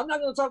 I'm not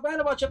gonna talk bad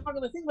about you. I'm not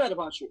gonna think bad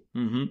about you.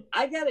 Mm-hmm.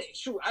 I get it.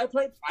 Shoot, I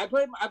play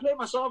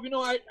myself. You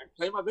know, I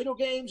play my video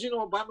games. You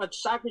know, buy my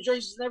soccer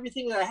jerseys and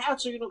everything that I have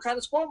to. You know, kind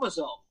of spoil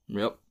myself.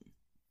 Yep.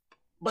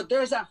 But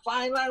there's that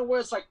fine line where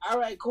it's like, all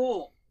right,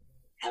 cool.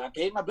 Have I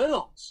paid my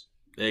bills?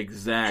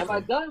 Exactly. Have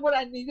I done what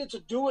I needed to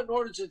do in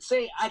order to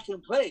say I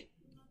can play?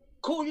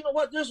 Cool. You know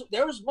what?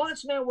 There was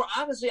months, man, where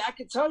honestly I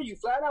could tell you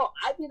flat out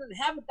I didn't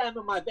have a dime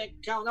in my bank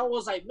account. I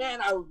was like,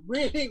 man, I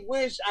really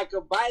wish I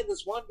could buy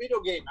this one video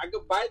game. I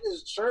could buy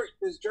this shirt,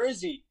 this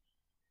jersey.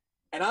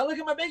 And I look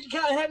at my bank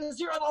account, I had a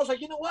zero, and I was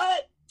like, you know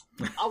what?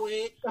 I'll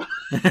wait.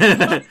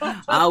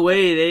 I'll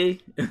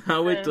wait, eh?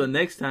 I'll wait till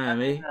next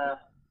time, eh?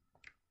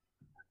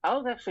 I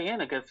was actually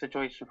in a good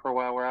situation for a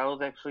while where I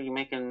was actually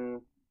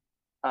making,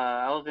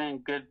 I was in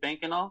good bank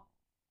and all.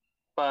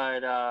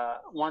 But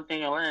one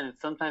thing I learned is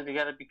sometimes you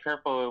got to be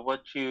careful with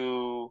what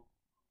you,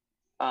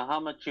 how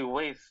much you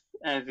waste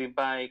as you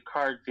buy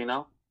cards, you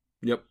know?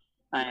 Yep.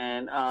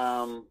 And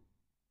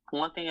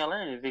one thing I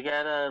learned is you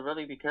got to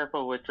really be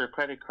careful with your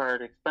credit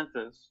card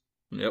expenses.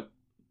 Yep.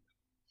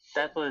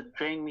 That's what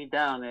drained me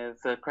down is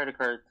credit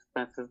card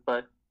expenses,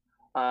 but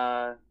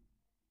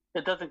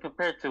it doesn't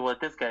compare to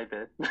what this guy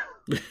did.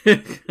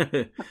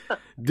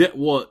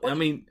 Well, I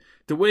mean,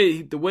 the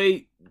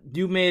way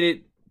you made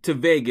it to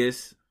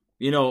Vegas,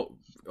 you know,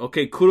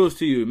 okay, kudos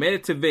to you. You made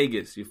it to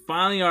Vegas. You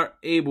finally are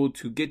able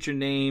to get your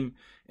name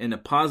in a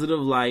positive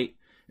light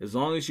as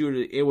long as you were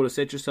able to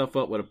set yourself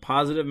up with a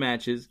positive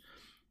matches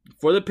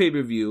for the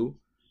pay-per-view,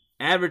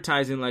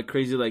 advertising like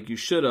crazy like you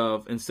should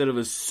have, instead of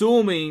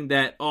assuming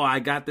that, oh, I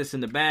got this in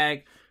the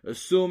bag,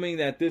 assuming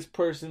that this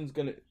person's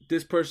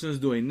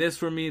doing this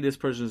for me, this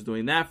person's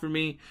doing that for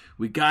me.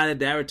 We got it.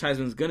 The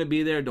advertisement's going to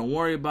be there. Don't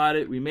worry about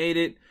it. We made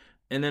it.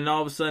 And then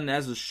all of a sudden,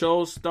 as the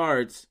show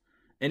starts,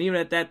 and even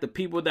at that, the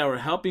people that were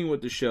helping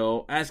with the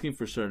show, asking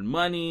for certain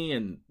money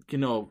and, you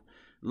know,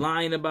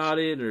 lying about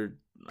it, or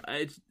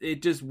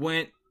it just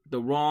went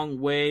the wrong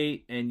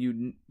way. And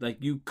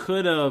you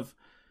could have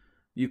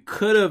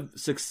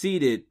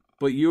succeeded,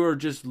 but you were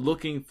just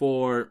looking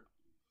for,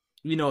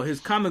 you know, his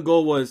common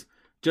goal was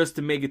just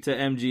to make it to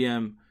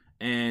MGM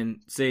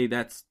and say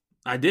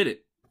I did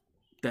it.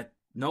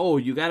 No,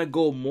 you got to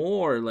go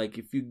more. Like,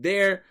 if you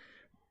dare,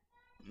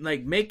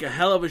 like, make a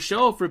hell of a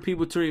show for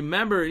people to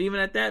remember. Even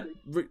at that,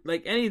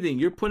 like anything,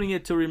 you're putting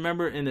it to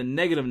remember in a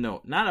negative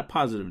note, not a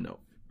positive note.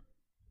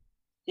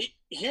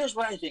 Here's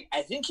what I think.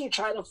 I think he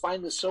tried to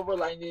find the silver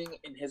lining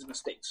in his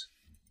mistakes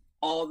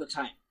all the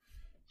time.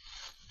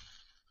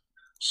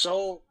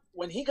 So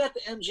when he got the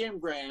MGM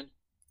Grand,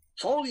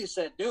 Foley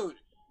said, dude,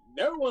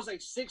 there was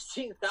like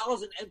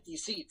 16,000 empty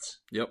seats.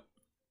 Yep.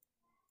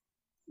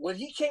 When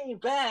he came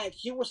back,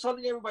 he was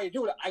telling everybody,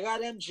 dude, I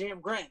got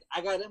MGM Grand.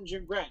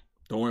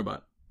 Don't worry about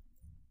it.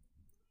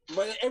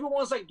 But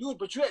everyone's like, dude,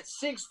 but you had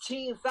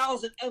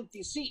 16,000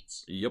 empty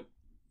seats. Yep.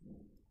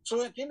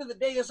 So at the end of the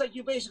day, it's like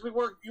you didn't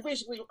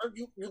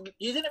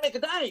make a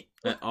dime.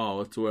 At all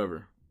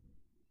whatsoever.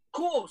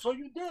 Cool. So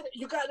you did.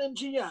 You got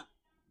MGM.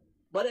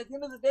 But at the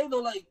end of the day, though,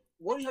 like,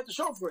 what do you have to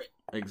show for it?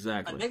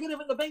 Exactly. A negative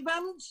in the bank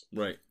balance?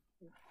 Right.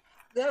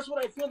 That's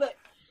what I feel that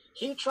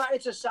he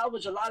tried to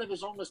salvage a lot of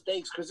his own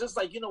mistakes, because it's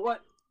like, you know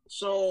what?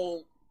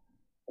 So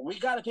we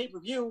got a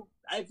pay-per-view.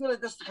 I feel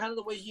like that's kind of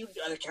the way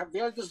I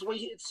feel like this is the way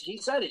he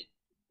said it.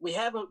 We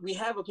have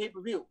a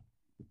pay-per-view.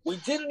 We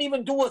didn't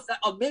even do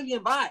a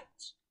million buys,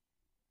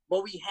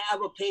 but we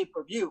have a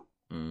pay-per-view.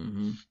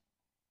 Mm-hmm.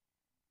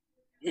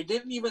 You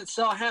didn't even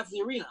sell half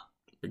the arena.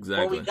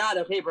 Exactly. But we got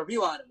a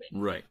pay-per-view out of it.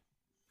 Right.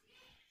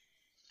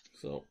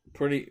 So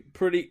pretty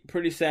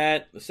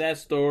sad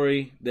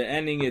story. The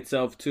ending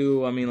itself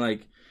too. I mean,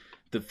 like,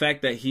 the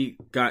fact that he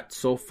got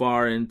so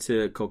far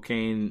into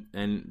cocaine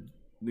and,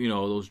 you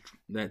know,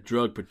 that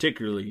drug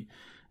particularly,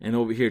 and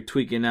over here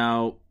tweaking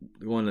out,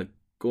 going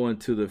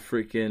to the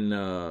freaking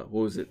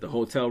the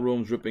hotel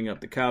rooms, ripping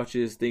up the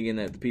couches, thinking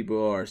that the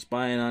people are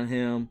spying on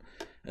him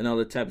and all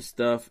that type of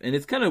stuff. And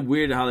it's kind of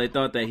weird how they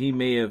thought that he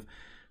may have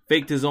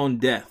faked his own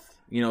death.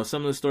 You know,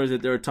 some of the stories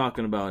that they were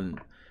talking about,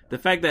 and the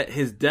fact that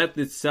his death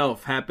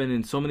itself happened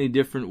in so many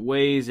different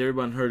ways.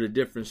 Everyone heard a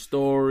different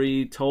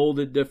story, told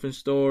a different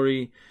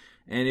story,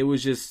 and it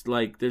was just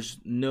like there's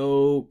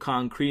no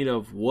concrete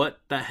of what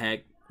the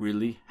heck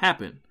really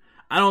happened.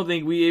 I don't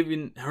think we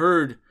even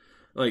heard,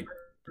 like,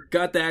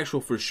 got the actual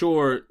for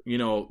sure, you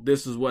know,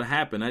 this is what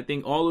happened. I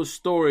think all those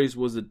stories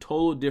was a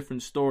total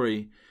different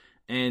story,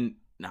 and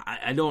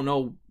I don't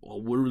know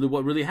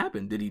what really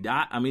happened. Did he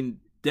die? I mean,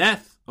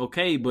 death,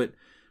 okay, but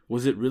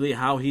was it really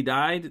how he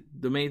died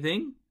the main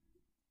thing?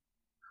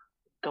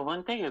 The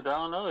one thing is, I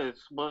don't know,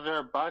 was there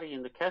a body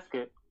in the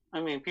casket?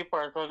 I mean, people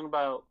are talking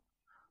about,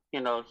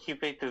 he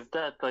faked his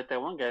death, like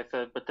that one guy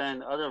said, but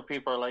then other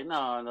people are like,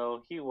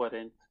 no, he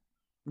wouldn't.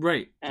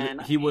 Right.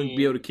 And he wouldn't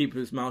be able to keep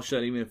his mouth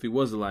shut even if he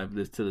was alive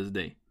to this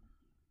day.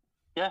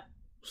 Yeah.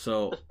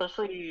 So,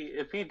 especially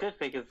if he did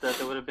fake his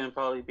death, it would have been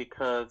probably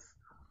because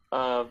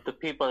of the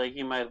people that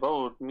he might have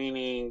owed,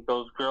 meaning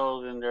those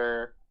girls and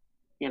their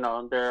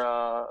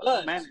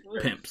managers.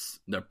 Pimps.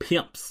 They're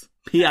pimps.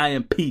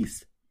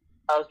 P-I-M-Ps.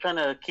 I was trying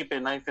to keep it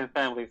nice and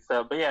family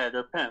stuff, but yeah,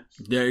 they're pimps.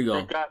 There you go.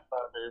 They're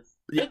godfathers.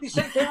 50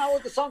 Cent came out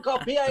with a song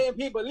called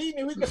P.I.M.P. Believe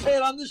me, we can say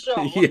it on this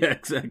show. Yeah,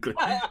 exactly.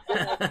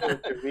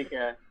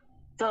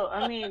 So,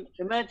 I mean,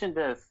 imagine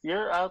this.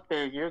 You're out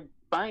there, you're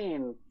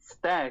buying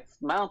stacks,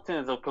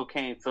 mountains of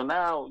cocaine, so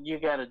now you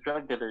got a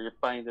drug dealer you're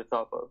buying this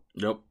off of.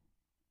 Yep.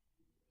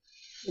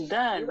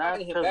 Then, you're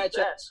writing bad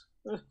checks.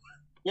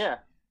 Yeah.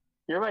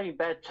 You're writing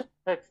bad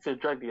checks to a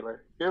drug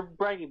dealer. You're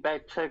writing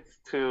bad checks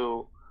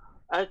to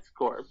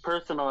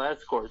personal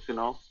escorts,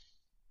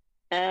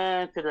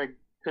 and to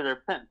their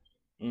pimps.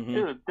 Mm-hmm.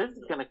 Dude, this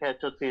is gonna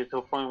catch up to you to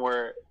a point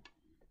where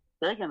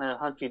they're gonna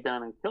hunt you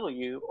down and kill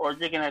you, or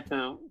you're gonna have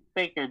to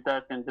fake your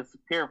death and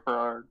disappear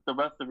for the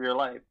rest of your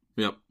life.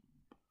 Yep.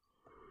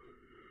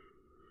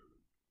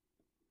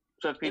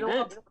 So if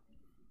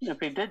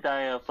he did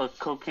die of a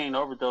cocaine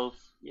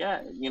overdose,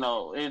 yeah,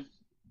 it's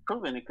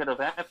proven it could have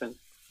happened.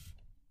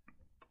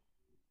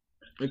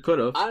 It could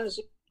have.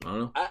 Honestly, I don't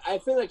know. I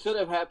feel like it could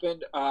have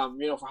happened.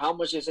 For how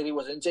much they said he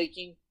was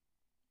intaking,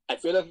 I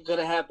feel like it could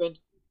have happened.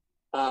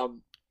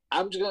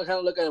 I'm just gonna kind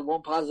of look at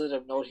one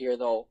positive note here,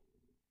 though.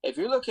 If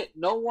you look at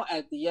Noah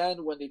at the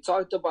end when they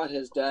talked about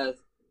his death,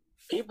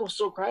 people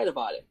still cried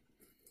about it.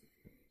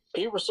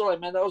 People were still like,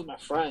 "Man, that was my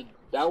friend.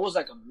 That was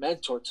like a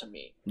mentor to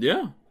me."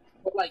 Yeah.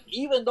 But like,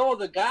 even though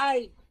the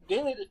guy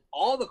did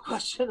all the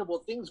questionable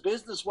things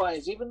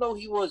business-wise, even though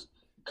he was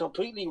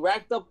completely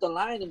racked up the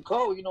line and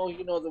co,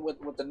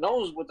 with the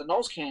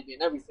nose candy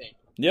and everything.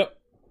 Yep.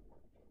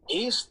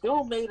 He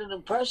still made an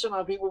impression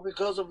on people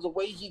because of the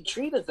way he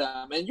treated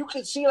them, and you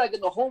can see like in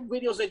the home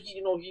videos that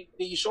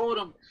he showed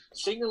them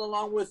singing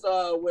along with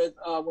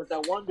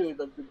that one dude,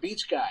 the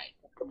beach guy,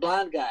 the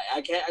blonde guy.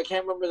 I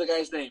can't remember the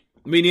guy's name.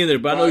 Me neither,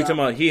 but I know you're talking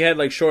about. He had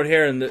like short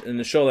hair in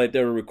the show like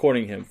they were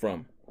recording him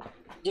from.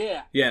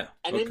 Yeah. Yeah.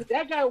 And then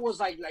that guy was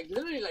like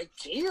literally like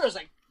tears,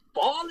 like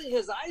bawling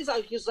his eyes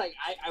out. He's like,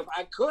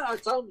 I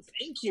tell him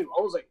thank you.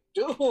 I was like,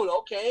 dude,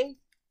 okay.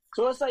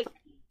 So it's like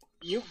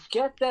you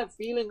get that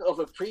feeling of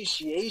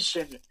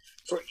appreciation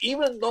for,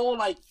 even though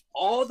like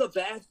all the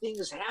bad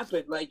things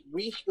happen.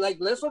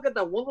 Let's look at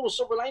that one little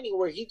silver lining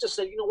where he just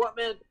said, you know what,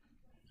 man,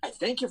 I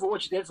thank you for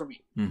what you did for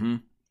me. Mm-hmm.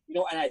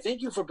 And I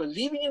thank you for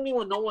believing in me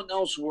when no one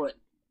else would.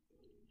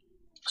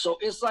 So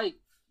it's like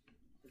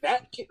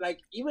that,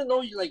 like, even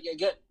though you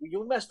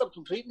messed up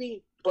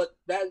completely, but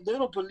that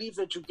little belief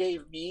that you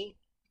gave me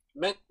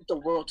meant the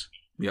world to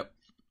me. Yep.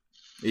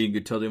 You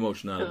could tell the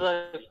emotion out of it.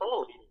 Like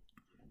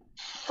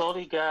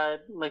Foley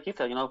got, like you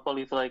said,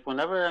 Foley's like,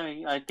 whenever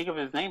I think of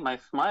his name, I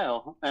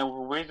smile. And the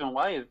reason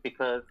why is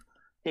because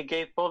he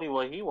gave Foley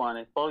what he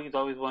wanted. Foley's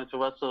always wanted to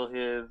wrestle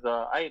his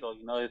idol,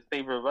 his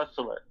favorite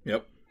wrestler.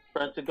 Yep.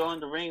 For him to go in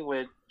the ring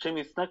with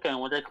Jimmy Snuka, and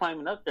when they're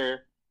climbing up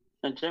there,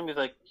 and Jimmy's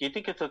like, "Do you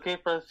think it's okay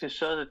for us to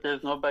show that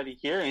there's nobody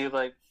here?" And he's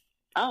like,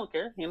 "I don't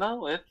care.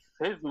 It's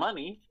his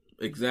money."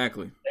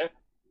 Exactly. Yeah.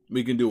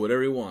 We can do whatever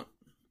we want.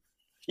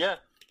 Yeah.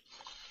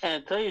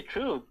 And to tell you the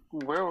truth,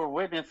 we were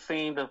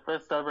witnessing the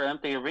first ever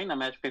empty arena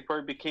match before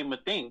it became a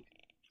thing.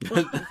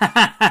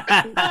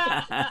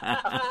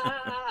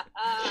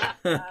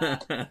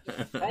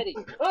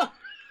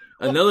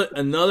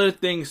 another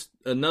thing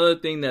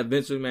that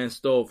Vince McMahon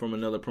stole from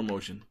another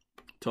promotion.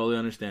 Totally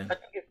understand. I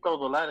think he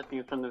stole a lot of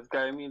things from this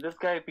guy. I mean, this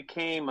guy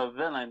became a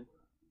villain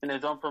in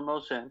his own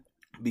promotion.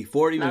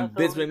 Before even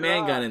Vince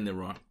McMahon got in the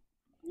Raw.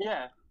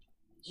 Yeah.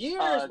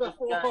 Years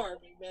before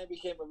McMahon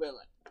became a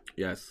villain.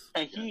 Yes.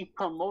 And he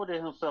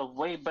promoted himself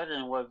way better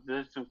than what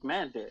Vince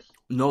McMahon did.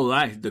 No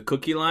lie. The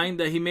cookie line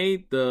that he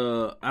made,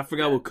 I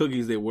forgot what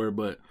cookies they were,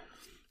 but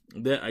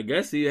I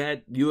guess he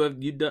had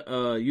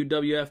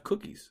UWF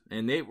cookies,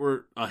 and they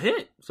were a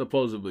hit,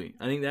 supposedly.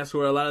 I think that's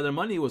where a lot of their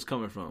money was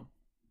coming from.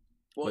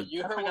 Well, but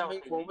you heard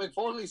what Mick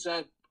Foley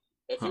said.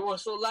 If he was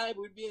still alive,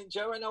 we'd be in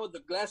jail right now with a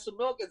glass of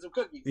milk and some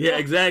cookies. Yeah,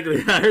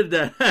 exactly. I heard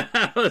that.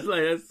 I was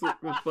like, that's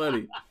super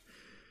funny.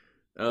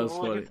 That was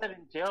funny. He said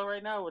in jail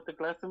right now with a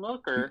glass of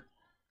milk, or?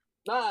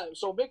 Nah,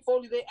 so Mick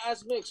Foley, they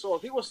asked Mick, so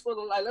if he was still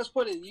alive, let's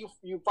put it, you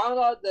found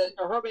out that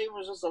Herb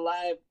Abrams was just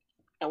alive,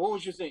 and what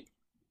would you think?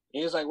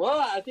 He was like, well,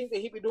 I think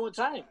that he'd be doing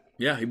time.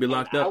 Yeah, he'd be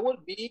locked up.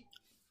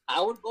 I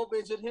would go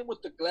visit him with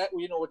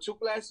with 2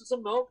 glasses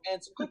of milk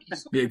and some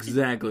cookies. Yeah,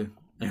 exactly.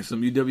 And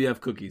some UWF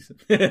cookies.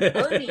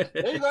 Hermes.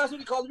 There you go. That's what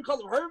he called them. We called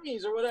them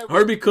Hermes or whatever.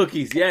 Herbie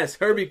cookies. Yes,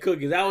 Herbie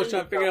cookies. I was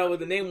trying to figure out what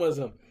the name was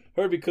of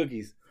Herbie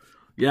cookies.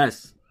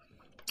 Yes.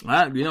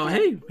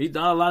 Hey, he's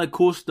done a lot of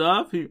cool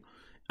stuff.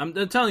 I'm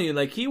telling you,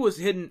 like, he was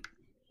hitting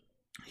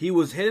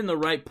the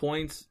right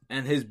points,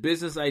 and his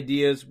business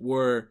ideas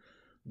were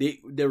they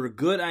were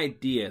good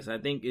ideas. I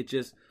think it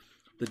just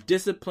the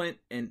discipline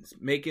and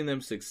making them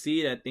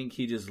succeed, I think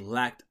he just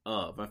lacked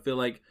of. I feel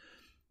like,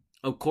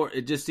 of course,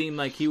 it just seemed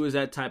like he was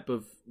that type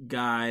of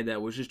guy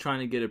that was just trying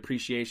to get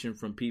appreciation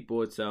from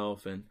people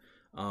itself, and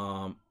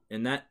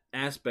that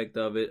aspect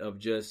of it, of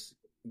just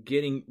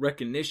getting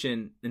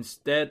recognition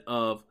instead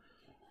of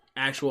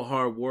actual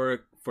hard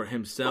work for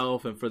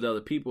himself and for the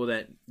other people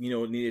that,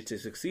 needed to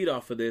succeed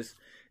off of this,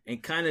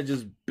 and kind of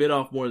just bit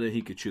off more than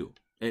he could chew.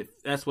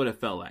 That's what it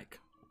felt like.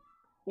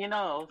 I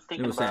was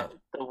thinking about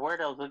the word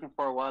I was looking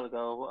for a while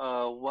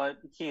ago. What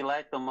he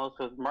lacked the most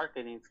was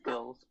marketing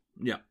skills.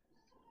 Yeah.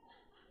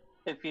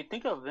 If you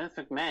think of Vince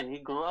McMahon, he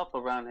grew up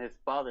around his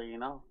father, He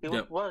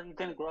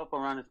didn't grow up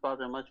around his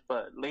father much,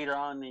 but later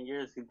on in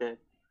years he did.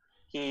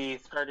 He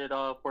started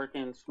off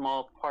working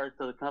small parts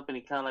of the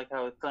company, kind of like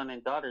how his son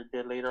and daughter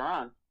did later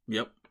on.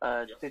 Yep.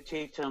 To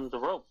teach him the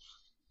ropes.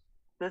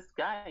 This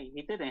guy,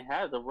 he didn't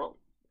have the ropes.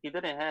 He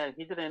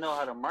didn't know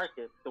how to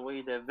market the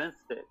way that Vince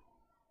did.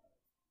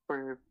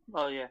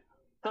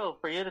 So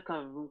for you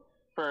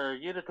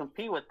to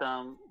compete with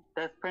them,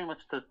 that's pretty much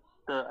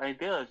the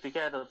idea. You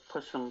got to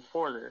push them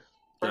further.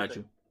 Got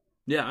you.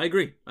 Yeah, I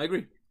agree.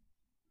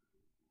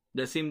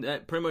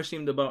 That pretty much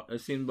seemed about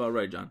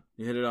right, John.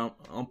 You hit it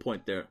on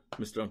point there,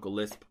 Mr. Uncle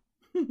Lisp.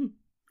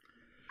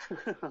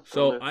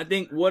 So I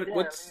think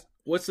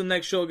what's the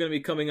next show going to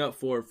be coming up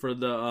for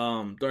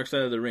the Dark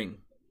Side of the Ring?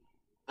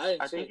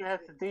 I think it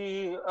has to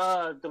be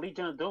the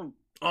Legion of Doom.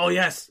 Oh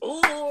yes,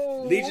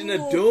 ooh. Legion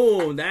of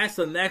Doom. That's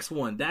the next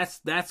one.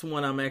 That's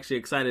one I'm actually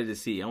excited to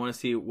see. I want to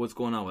see what's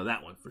going on with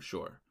that one for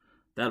sure.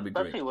 That'll be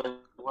Especially great. With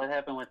what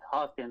happened with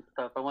Hawk and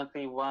stuff. I want to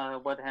see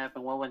what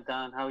happened, what went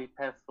down, how he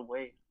passed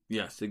away.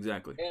 Yes,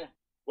 exactly. Yeah,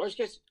 worst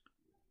case.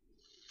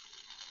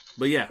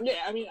 But yeah. Yeah,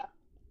 I mean,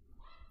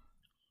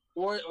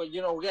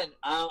 again,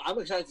 I'm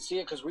excited to see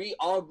it because we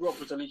all grew up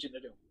with the Legion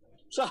of Doom.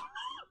 So.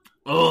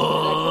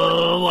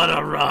 Oh, what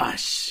a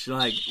rush!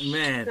 Like,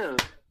 man.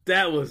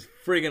 That was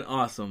friggin'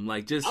 awesome.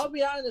 Like, just. I'll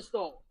be honest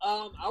though.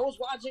 I was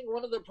watching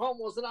one of the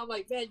promos and I'm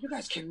like, man, you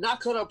guys cannot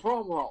cut a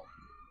promo.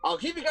 I'll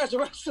give you guys the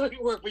wrestling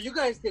work, but you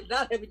guys did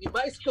not have any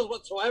mic skills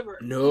whatsoever.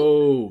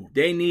 No,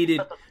 they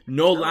needed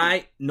no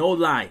lie.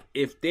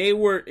 If they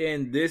were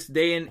in this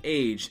day and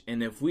age,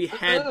 and if we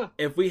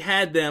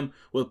had them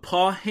with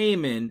Paul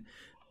Heyman,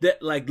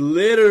 that like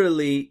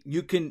literally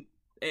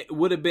it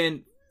would have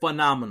been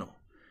phenomenal.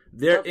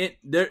 Their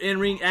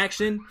in-ring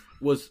action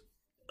was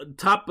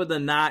top of the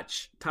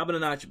notch,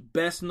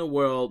 best in the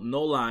world,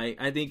 no lie.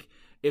 I think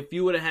if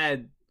you would have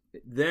had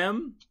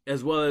them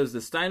as well as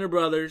the Steiner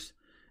brothers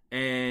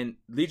and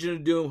Legion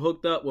of Doom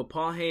hooked up with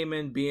Paul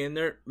Heyman being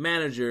their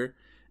manager,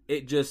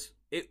 it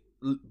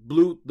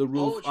blew the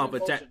roof off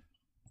attack.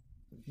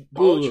 I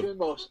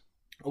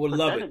would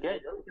love it.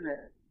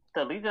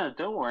 The Legion of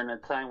Doom were in a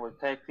time where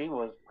tag team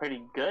was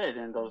pretty good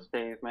in those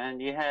days, man.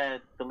 You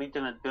had the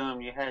Legion of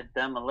Doom, you had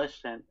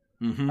Demolition.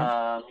 Mm-hmm.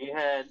 You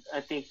had,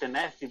 I think, the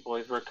Nasty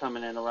Boys were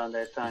coming in around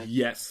that time.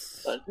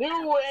 Yes. The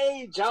New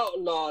Age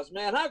Outlaws,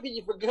 man. How can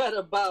you forget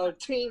about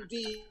Team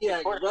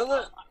DX,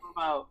 brother?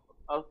 I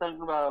was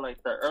talking about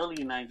like the early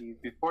 90s,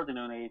 before the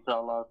New Age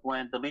Outlaws,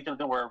 when the Legion of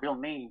Doom were a real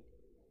name,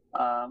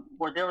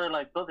 where they were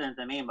like building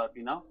the name up,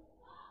 You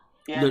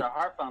had the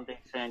Heart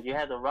Foundation, you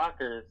had the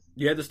Rockers.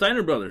 You had the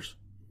Steiner brothers.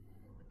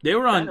 They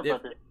were on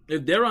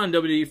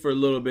WWE for a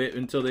little bit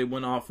until they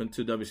went off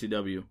into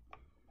WCW.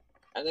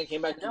 And then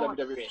came back to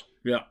WWE.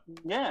 Yeah.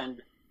 Yeah,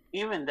 and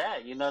even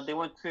that, they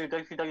went to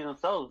WCW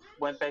themselves,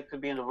 went back to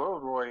being the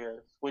Road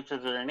Warriors, which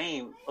is their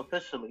name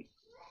officially.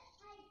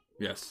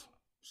 Yes.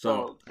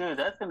 So, dude,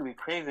 that's going to be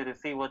crazy to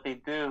see what they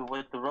do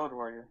with the Road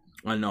Warriors.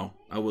 I know.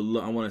 I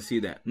want to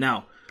see that.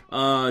 Now,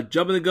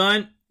 jumping the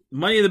gun,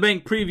 Money in the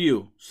Bank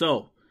preview.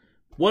 So,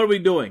 what are we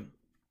doing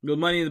with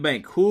Money in the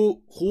Bank?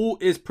 Who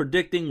is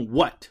predicting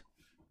what?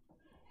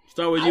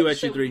 Start with you,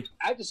 SG3.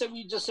 I just said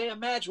we just say a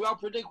match. We all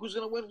predict who's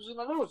going to win, who's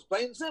going to lose.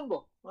 Plain and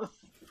simple.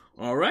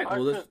 All right. Well,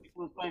 let's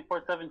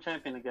 24/7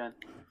 champion again.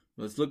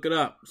 Let's look it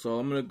up. So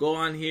I'm going to go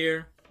on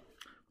here.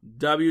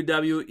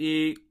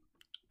 WWE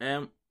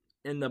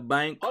in the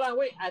Bank. Hold on,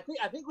 wait. I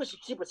think we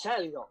should keep a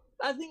tally though.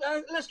 I think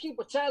let's keep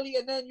a tally,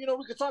 and then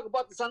we can talk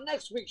about this on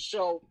next week's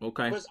show.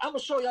 Okay. Because I'm gonna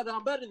show y'all that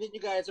I'm better than you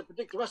guys at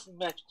predicting wrestling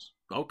matches.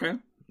 Okay,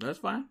 that's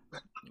fine.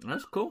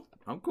 That's cool.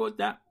 I'm cool with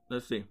that.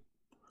 Let's see.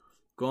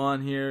 Go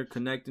on here,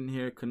 connecting,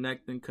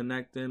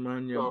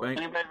 Run your bank.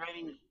 Anybody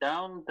writing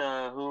down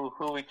who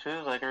we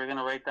choose? Like, are we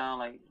gonna write down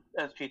like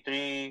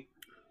SG3,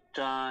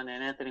 John,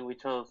 and Anthony? We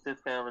chose this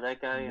guy over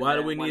that guy. Why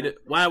do we need it?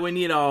 Why do we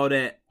need all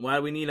that?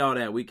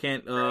 We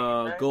can't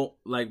go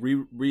like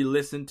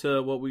re-listen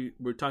to what we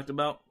talked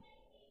about.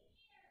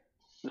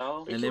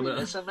 No, and then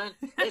listen, man.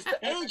 It's the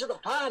age of the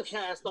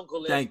podcast,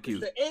 Uncle Liz. Thank you.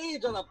 It's the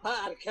age of the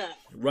podcast.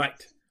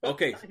 Right.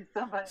 Okay.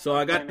 So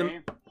I got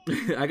them.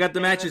 I got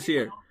the matches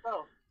here.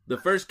 The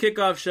first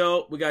kickoff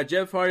show, we got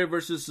Jeff Hardy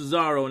versus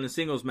Cesaro in the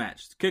singles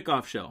match.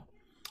 Kickoff show.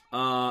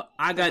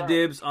 I got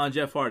dibs on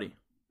Jeff Hardy.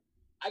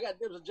 I got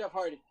dibs on Jeff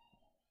Hardy.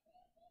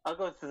 I'll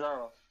go with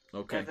Cesaro.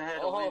 Okay.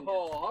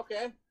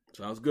 Okay.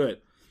 Sounds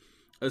good.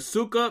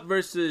 Asuka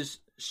versus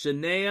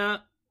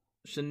Shania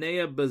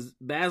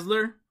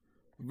Baszler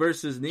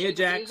versus Nia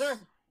Jax.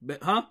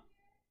 Huh?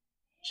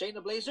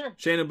 Shayna Baszler.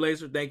 Shayna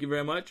Baszler. Thank you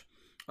very much.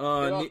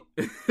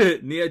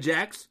 Nia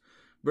Jax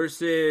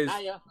versus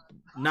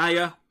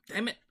Nia.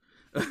 Damn it.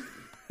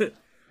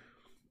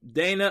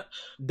 Donna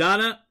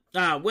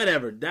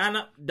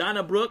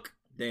Brooke.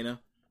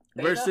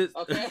 Versus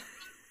okay.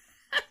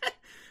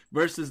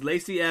 versus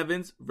Lacey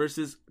Evans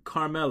versus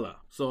Carmella.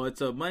 So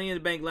it's a Money in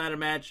the Bank ladder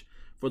match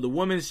for the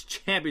Women's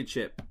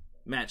Championship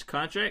match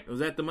contract. Was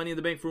that the Money in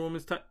the Bank for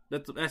women's?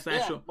 That's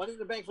actual. Money in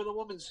the Bank for the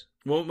women's.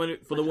 Money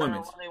for the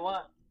women's. What they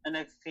want?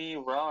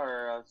 NXT, Raw,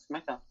 or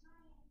SmackDown?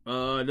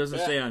 It doesn't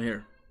say on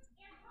here.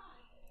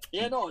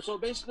 Yeah, no. So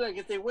basically, like,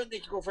 if they win, they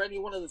can go for any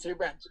one of the 3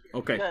 brands.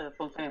 Okay. Yeah, that's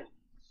what I'm saying.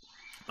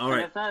 All right.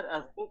 And it's not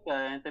Asuka,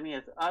 Anthony.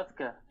 It's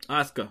Asuka.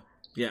 Asuka.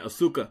 Yeah,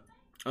 Asuka.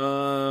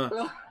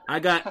 I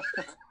got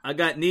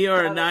Nia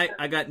or Nia.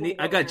 I got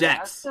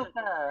Jax.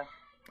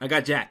 I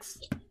got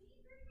Jax.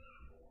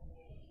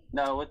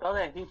 No, with all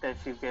that heat that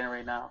she's getting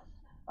right now,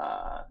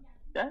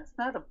 that's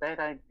not a bad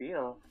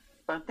idea.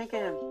 But I'm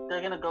thinking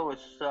they're gonna go with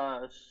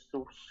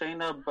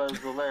Shayna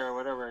Baszler or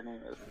whatever her name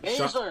is.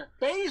 Baszler.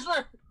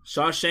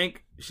 Shawshank.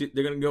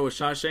 They're gonna go with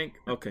Shawshank.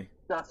 Okay.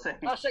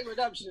 Shawshank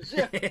Redemptions.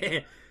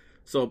 Yeah.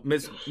 So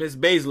Miss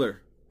Baszler,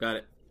 got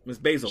it. Miss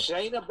Baszler.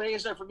 Shayna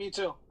Baszler for me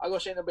too. I'll go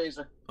Shayna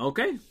Baszler.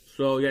 Okay.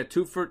 So yeah,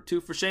 two for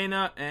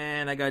Shayna,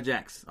 and I got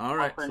Jax. All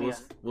right. So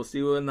we'll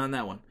see what's on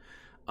that one.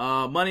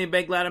 Money in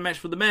Bank ladder match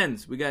for the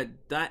men's. We got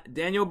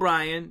Daniel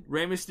Bryan,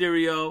 Rey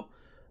Mysterio,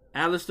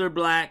 Aleister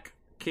Black,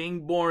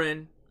 King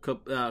Corbin.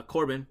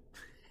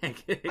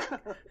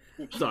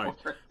 Sorry,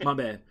 my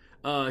bad.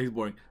 He's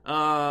boring.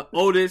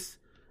 Otis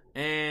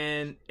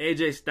and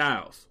AJ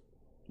Styles.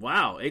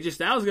 Wow, AJ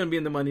Styles is gonna be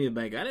in the Money in the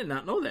Bank. I did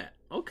not know that.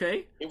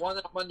 Okay. He won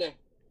that on Monday.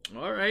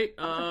 All right.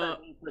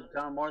 Put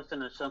John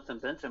Morrison and Shelton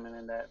Benjamin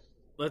in that.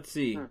 Let's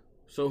see.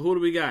 So who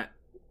do we got?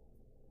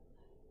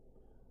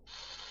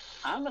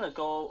 I'm gonna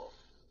go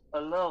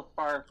a little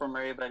far from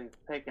everybody's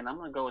pick, and I'm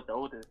gonna go with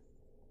Otis.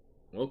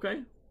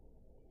 Okay.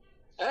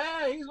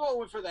 Hey, he's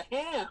going for the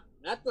ham,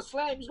 not the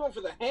slam. He's going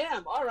for the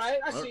ham. All right,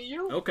 I see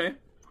you. Okay.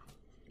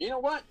 You know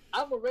what?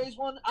 I'm gonna raise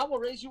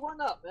you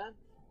one up, man.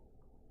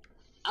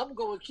 I'm gonna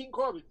go with King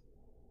Corbin,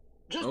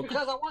 just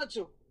because I want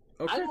to.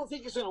 Okay. I don't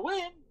think he's gonna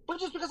win, but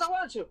just because I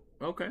want to.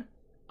 Okay.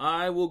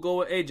 I will go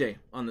with AJ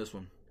on this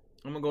one.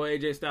 I'm gonna go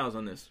with AJ Styles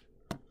on this.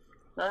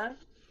 All right.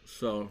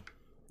 So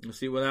let's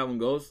see where that one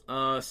goes.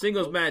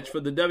 Singles match for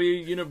the W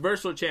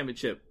Universal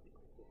Championship.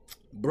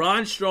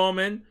 Braun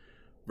Strowman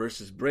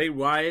versus Bray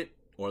Wyatt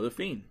or The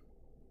Fiend.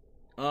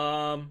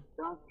 Braun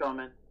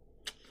Strowman.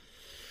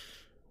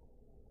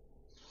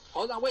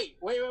 Hold on, wait.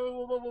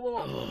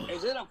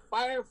 Is it a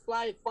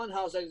Firefly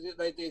Funhouse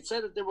like they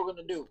said that they were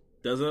gonna do?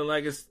 Doesn't look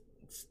like it's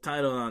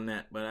titled on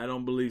that, but I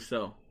don't believe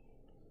so.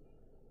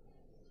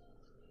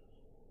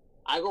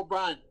 I go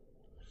Braun.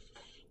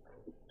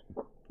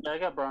 Yeah, I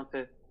got Braun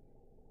too.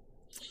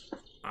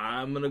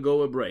 I'm gonna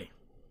go with Bray.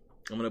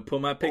 I'm gonna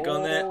put my pick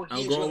on that.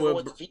 I'm going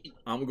with The Fiend.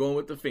 I'm going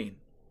with The Fiend.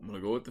 I'm gonna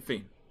go with The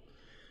Fiend.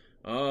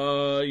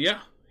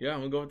 Yeah, I'm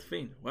gonna go with The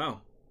Fiend.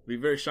 Wow, be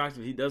very shocked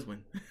if he does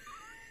win.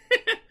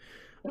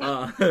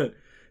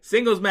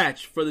 Singles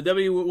match for the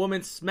W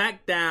Women's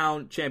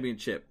SmackDown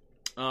Championship.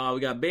 We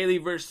got Bayley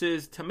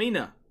versus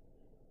Tamina.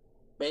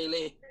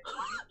 Bayley.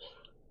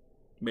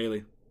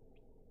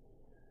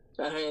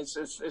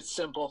 It's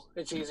simple.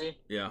 It's easy.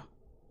 Yeah.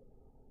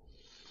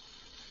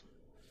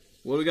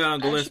 What do we got on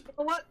the list? You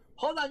know what?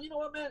 Hold on. You know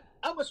what, man?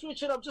 I'm gonna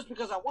switch it up just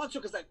because I want to,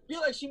 because I feel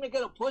like she may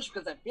get a push,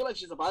 because I feel like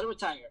she's about to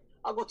retire.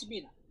 I'll go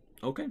Tamina.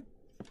 Okay.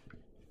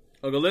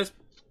 Uncle Lisp?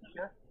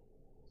 Yeah.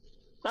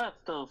 I'm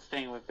still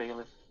staying with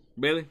Bayley.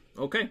 Bayley?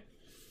 Okay.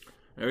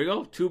 There we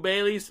go. 2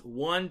 Baileys,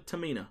 1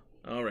 Tamina.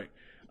 All right.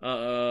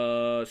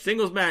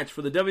 Singles match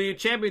for the W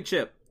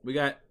Championship. We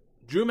got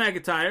Drew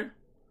McIntyre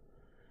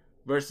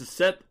versus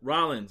Seth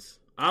Rollins.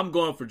 I'm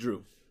going for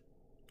Drew.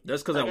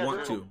 That's because I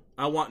want to.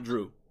 I want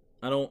Drew.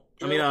 I want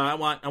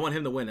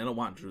him to win. I don't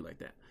want Drew like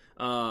that.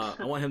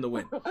 I want him to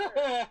win.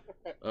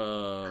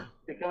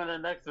 Becoming the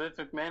next Vince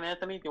McMahon,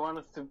 Anthony? Do you want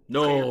us to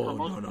No.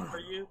 for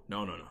you?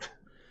 No.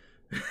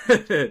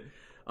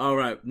 All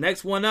right.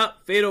 Next one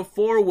up. Fatal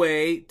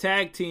 4-Way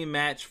Tag Team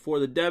match for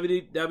the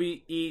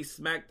WWE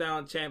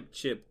SmackDown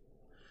Championship.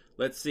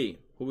 Let's see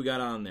who we got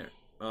on there.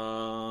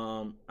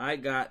 I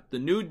got The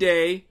New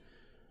Day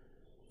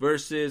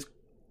versus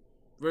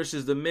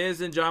The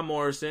Miz and John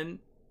Morrison.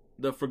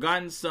 The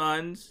Forgotten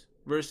Sons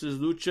versus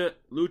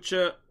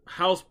Lucha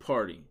House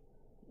Party.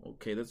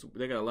 Okay,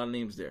 they got a lot of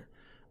names there.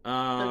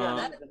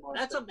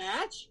 That's a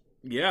match?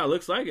 Yeah, it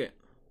looks like it.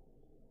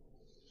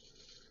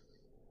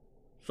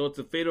 So it's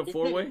a Fatal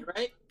 4-Way.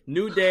 Right?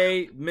 New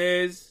Day,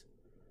 Miz,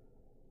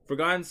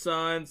 Forgotten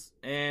Sons,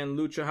 and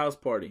Lucha House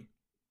Party.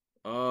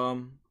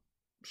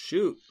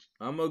 Shoot.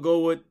 I'm going to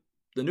go with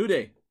The New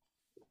Day.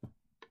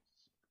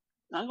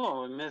 I'm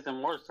going with Miz and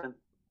Morrison.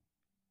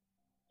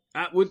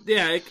 I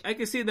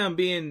can see them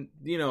being,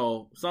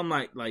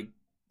 something like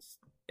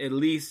at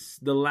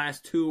least the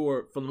last 2,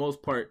 or for the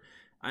most part,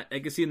 I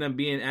can see them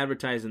being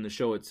advertised in the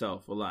show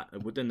itself a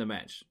lot within the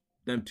match.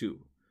 Them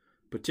two,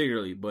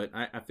 particularly. But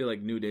I feel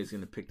like New Day's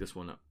going to pick this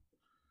one up.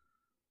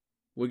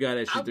 We got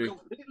SG3. I'm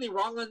completely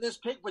wrong on this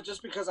pick, but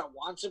just because I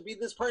want to be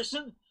this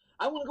person,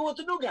 I want to go with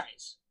the new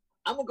guys.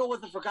 I'm going to go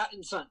with the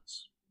Forgotten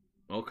Sons.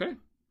 Okay.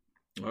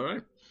 All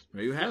right.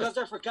 There you have because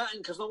they're forgotten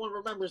because no one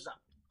remembers them.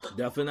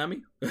 Definitely not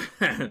me.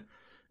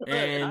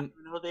 And I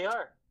know what they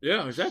are.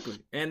 Yeah, exactly.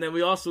 And then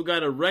we also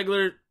got a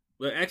regular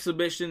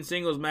exhibition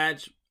singles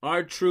match,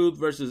 R-Truth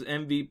versus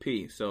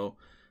MVP. So,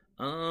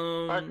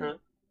 R-Truth.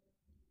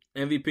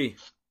 MVP.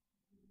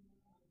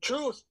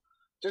 Truth.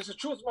 There's a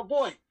truth, my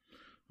boy.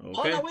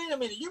 Okay. Hold on, wait a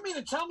minute. You mean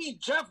to tell me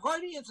Jeff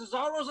Hardy and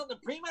Cesaro's on the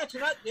pre-match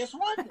and not this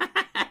one?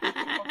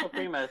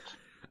 Pre-match.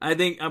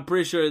 I'm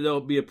pretty sure there'll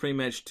be a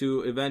pre-match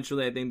too.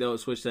 Eventually, I think they'll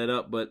switch that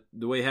up. But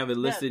the way I have it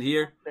listed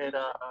here,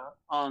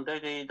 on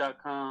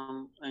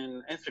WWE.com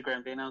and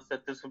Instagram, they announced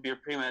that this would be a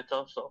pre-match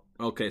also.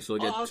 Okay, so we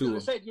get I was two. going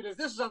to say, dude, if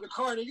this is on the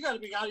card, you got to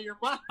be out of your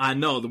mind. I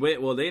know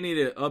they need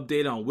to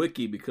update on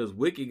Wiki because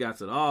Wiki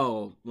got it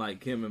all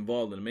like him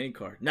involved in the main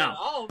card. Now,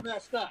 all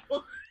messed up.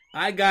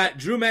 I got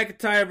Drew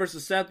McIntyre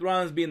versus Seth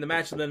Rollins being the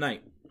match of the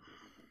night.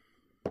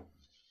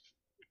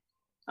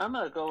 I'm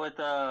gonna go with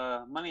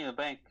Money in the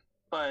Bank.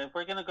 But if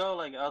we're gonna go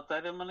like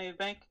outside of Money in the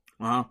Bank,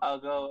 I'll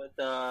go with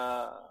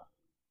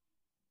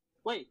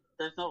wait,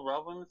 there's no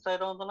Raw Women's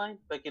title on the line?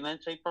 Becky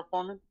Lynch ain't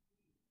performing?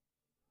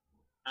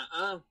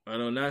 I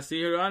do not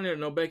see her on there.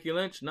 No Becky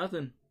Lynch,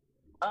 nothing.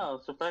 Oh,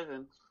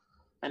 surprising.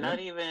 And not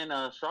even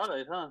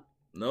Charlotte, huh?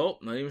 Nope,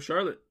 not even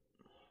Charlotte.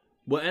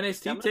 Well,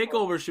 NXT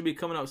TakeOver should be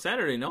coming out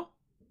Saturday, no?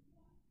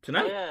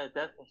 Tonight? Oh, yeah,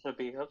 that should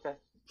be. Okay.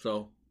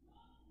 So?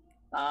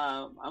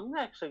 I'm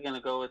actually going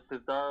to go with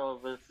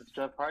Cesaro versus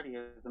Jeff Hardy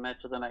as the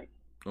match of the night.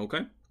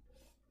 Okay.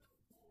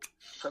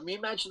 For me,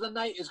 match of the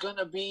night is going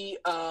to be,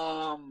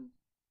 the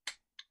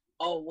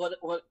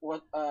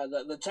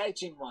tag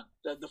team one.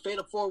 The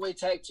Fatal 4-Way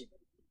tag team.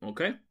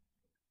 Okay.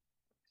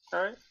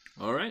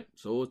 All right.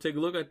 So we'll take a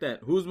look at that.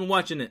 Who's been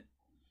watching it?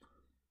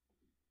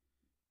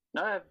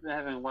 No, I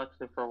haven't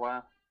watched it for a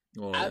while.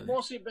 Oh, I've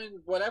mostly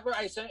been whatever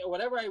I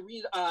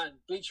read on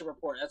Bleacher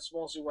Report. That's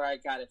mostly where I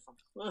got it from.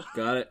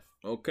 Got it.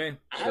 Okay.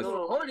 I haven't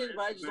recorded it,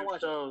 but I just don't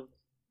watch it.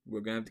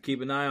 We're gonna have to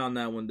keep an eye on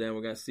that one. Then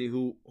we're gonna see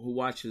who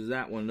watches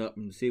that one up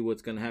and see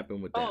what's gonna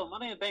happen with that. Oh,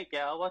 Money in the Bank.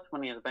 Yeah, I'll watch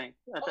Money in the Bank.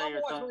 I'll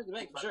watch Money in the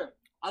Bank for sure.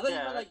 I thought you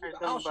meant like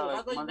the house show.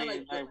 I thought you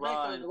meant like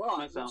Raw and Raw.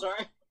 I'm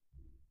sorry.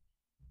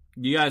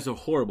 You guys are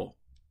horrible.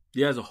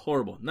 You guys are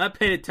horrible. Not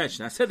paying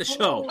attention. I said the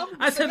show.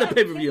 I said the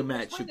pay-per-view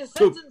match.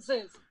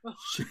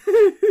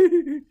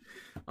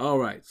 All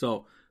right.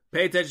 So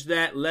pay attention to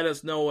that. Let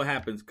us know what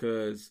happens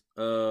because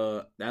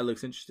that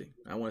looks interesting.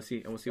 I want to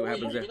see what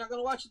happens there. You're not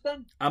gonna watch it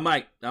then? I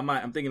might.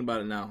 I'm thinking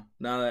about it now.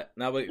 Now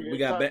we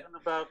got talking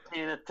about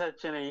paying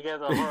attention and you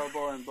guys are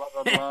horrible and blah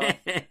blah blah.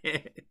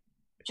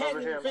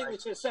 Can't even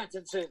finish his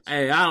sentences.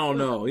 Hey, I don't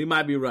know. You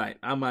might be right.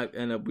 I might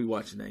end up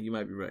watching that. You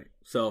might be right.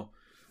 So.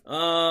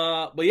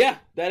 But yeah,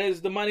 that is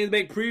the Money in the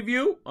Bank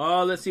preview.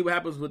 Let's see what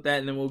happens with that,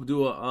 and then we'll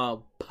do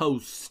a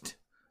post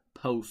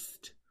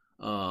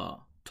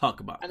talk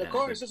about. And of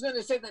course, it's going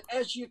to say that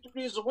SG3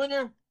 is the winner,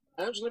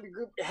 and I'm just going to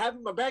be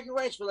having my bragging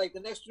rights for like the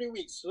next 3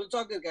 weeks. So it's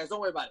all good, guys.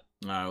 Don't worry about it.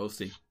 All right, we'll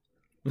see.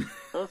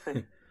 We'll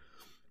see.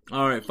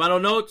 All right, final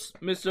notes,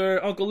 Mr.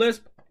 Uncle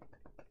Lisp.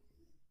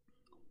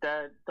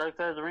 That Dark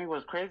Side of the Ring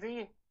was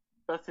crazy.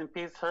 Rest in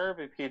peace, Herb.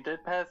 If he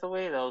did pass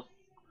away, that was.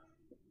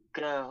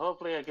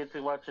 Hopefully I get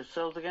to watch his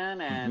shows again,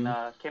 and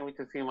can't wait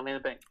to see him on the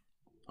Bank.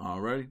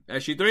 Alrighty.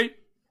 SG3?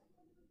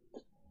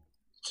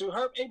 To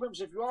Herb Abrams,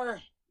 if you are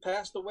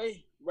passed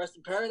away, rest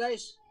in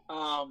paradise.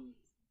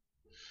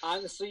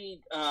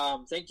 Honestly,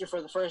 thank you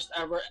for the first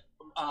ever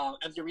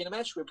empty arena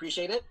match. We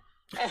appreciate it.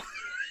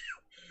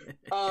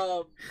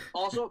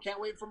 Also, can't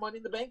wait for Money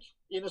in the Bank.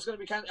 You know, it's going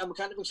to be I'm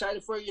kind of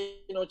excited for you,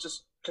 you know,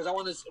 just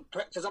because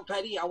because I'm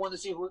petty. I want to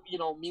see who, you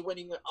know, me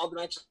winning all the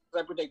matches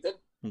I predicted.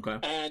 Okay.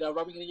 And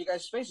rubbing it in you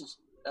guys' faces.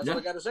 That's all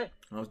I got to say.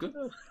 That was good.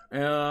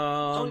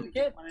 Tony the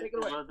Kid, take it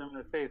away. Rub them in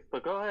the face,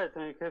 but go ahead,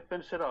 Tony the Kid,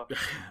 finish it off.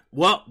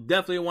 Well,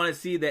 definitely want to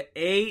see the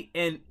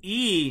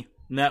A&E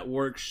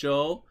Network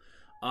show.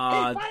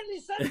 Hey, finally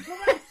said it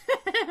correct.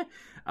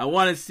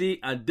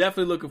 I'm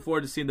definitely looking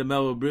forward to seeing the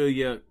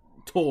Memorabilia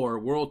Tour,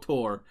 World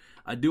Tour.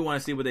 I do want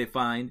to see what they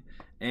find,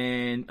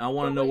 and I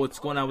want to know what's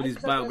going on with these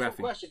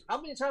biographies.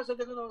 How many times are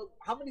they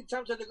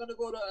gonna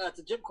go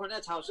to Jim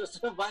Cornette's house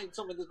just to find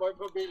some of this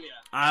memorabilia?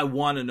 I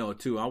want to know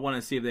too. I want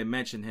to see if they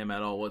mention him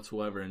at all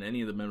whatsoever in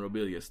any of the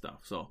memorabilia stuff.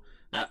 So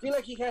I feel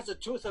like he has a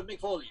tooth of Mick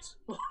Foley's.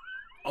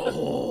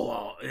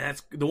 Oh,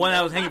 that's the one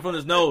that was hanging from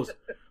his nose.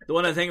 The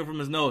one that's hanging from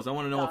his nose. I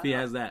want to know if he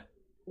has that.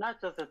 Not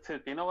just a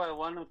tooth. You know what I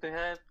want him to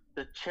have?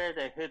 The chair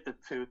that hit the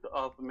tooth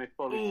off of Mick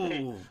Foley's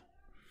face.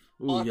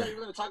 Ooh, I thought you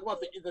were going to talk about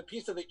the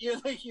piece of the ear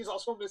that he's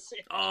also missing.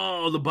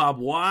 Oh, the barbed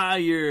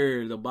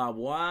wire. The barbed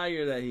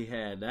wire that he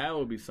had. That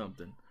would be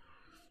something.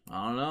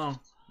 I don't know.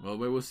 Well,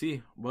 we'll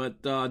see.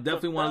 But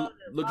definitely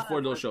looking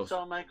forward to those shows.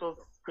 Shawn Michaels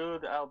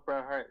screwed out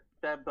Bret Hart.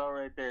 That bell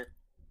right there.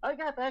 I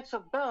got the extra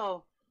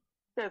bell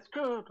get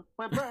screwed.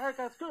 When Bret Hart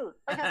got screwed,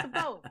 I got the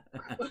belt.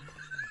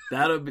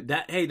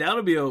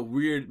 That'll be a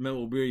weird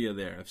memorabilia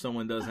there if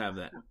someone does have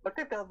that. I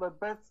think that was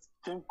my best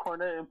Jim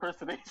Cornette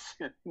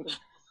impersonation.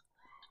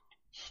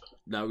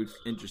 That was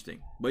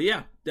interesting. But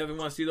yeah, definitely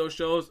want to see those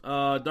shows.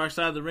 Dark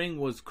Side of the Ring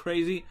was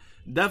crazy.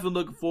 Definitely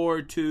looking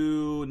forward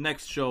to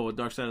next show with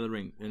Dark Side of the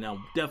Ring. And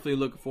I'm definitely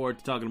looking forward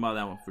to talking about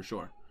that one for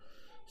sure.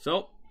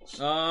 So,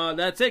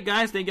 that's it,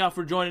 guys. Thank y'all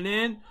for joining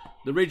in.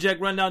 The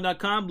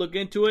ReJectRundown.com. Look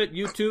into it.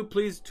 YouTube,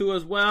 please, too,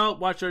 as well.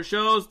 Watch our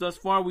shows. Thus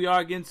far, we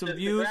are getting some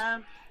views.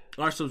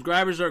 Our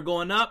subscribers are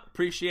going up.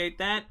 Appreciate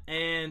that.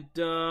 And,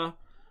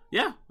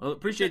 yeah,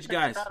 appreciate you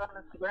guys. Check us out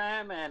on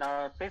Instagram and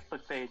our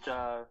Facebook page.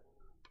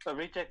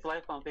 ReJect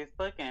Life on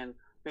Facebook and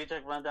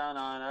ReJect Rundown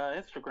on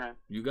Instagram.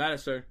 You got it,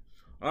 sir.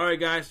 All right,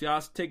 guys.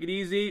 Y'all take it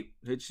easy.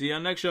 See you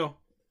on the next show.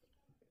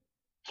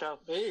 Ciao.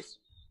 Peace.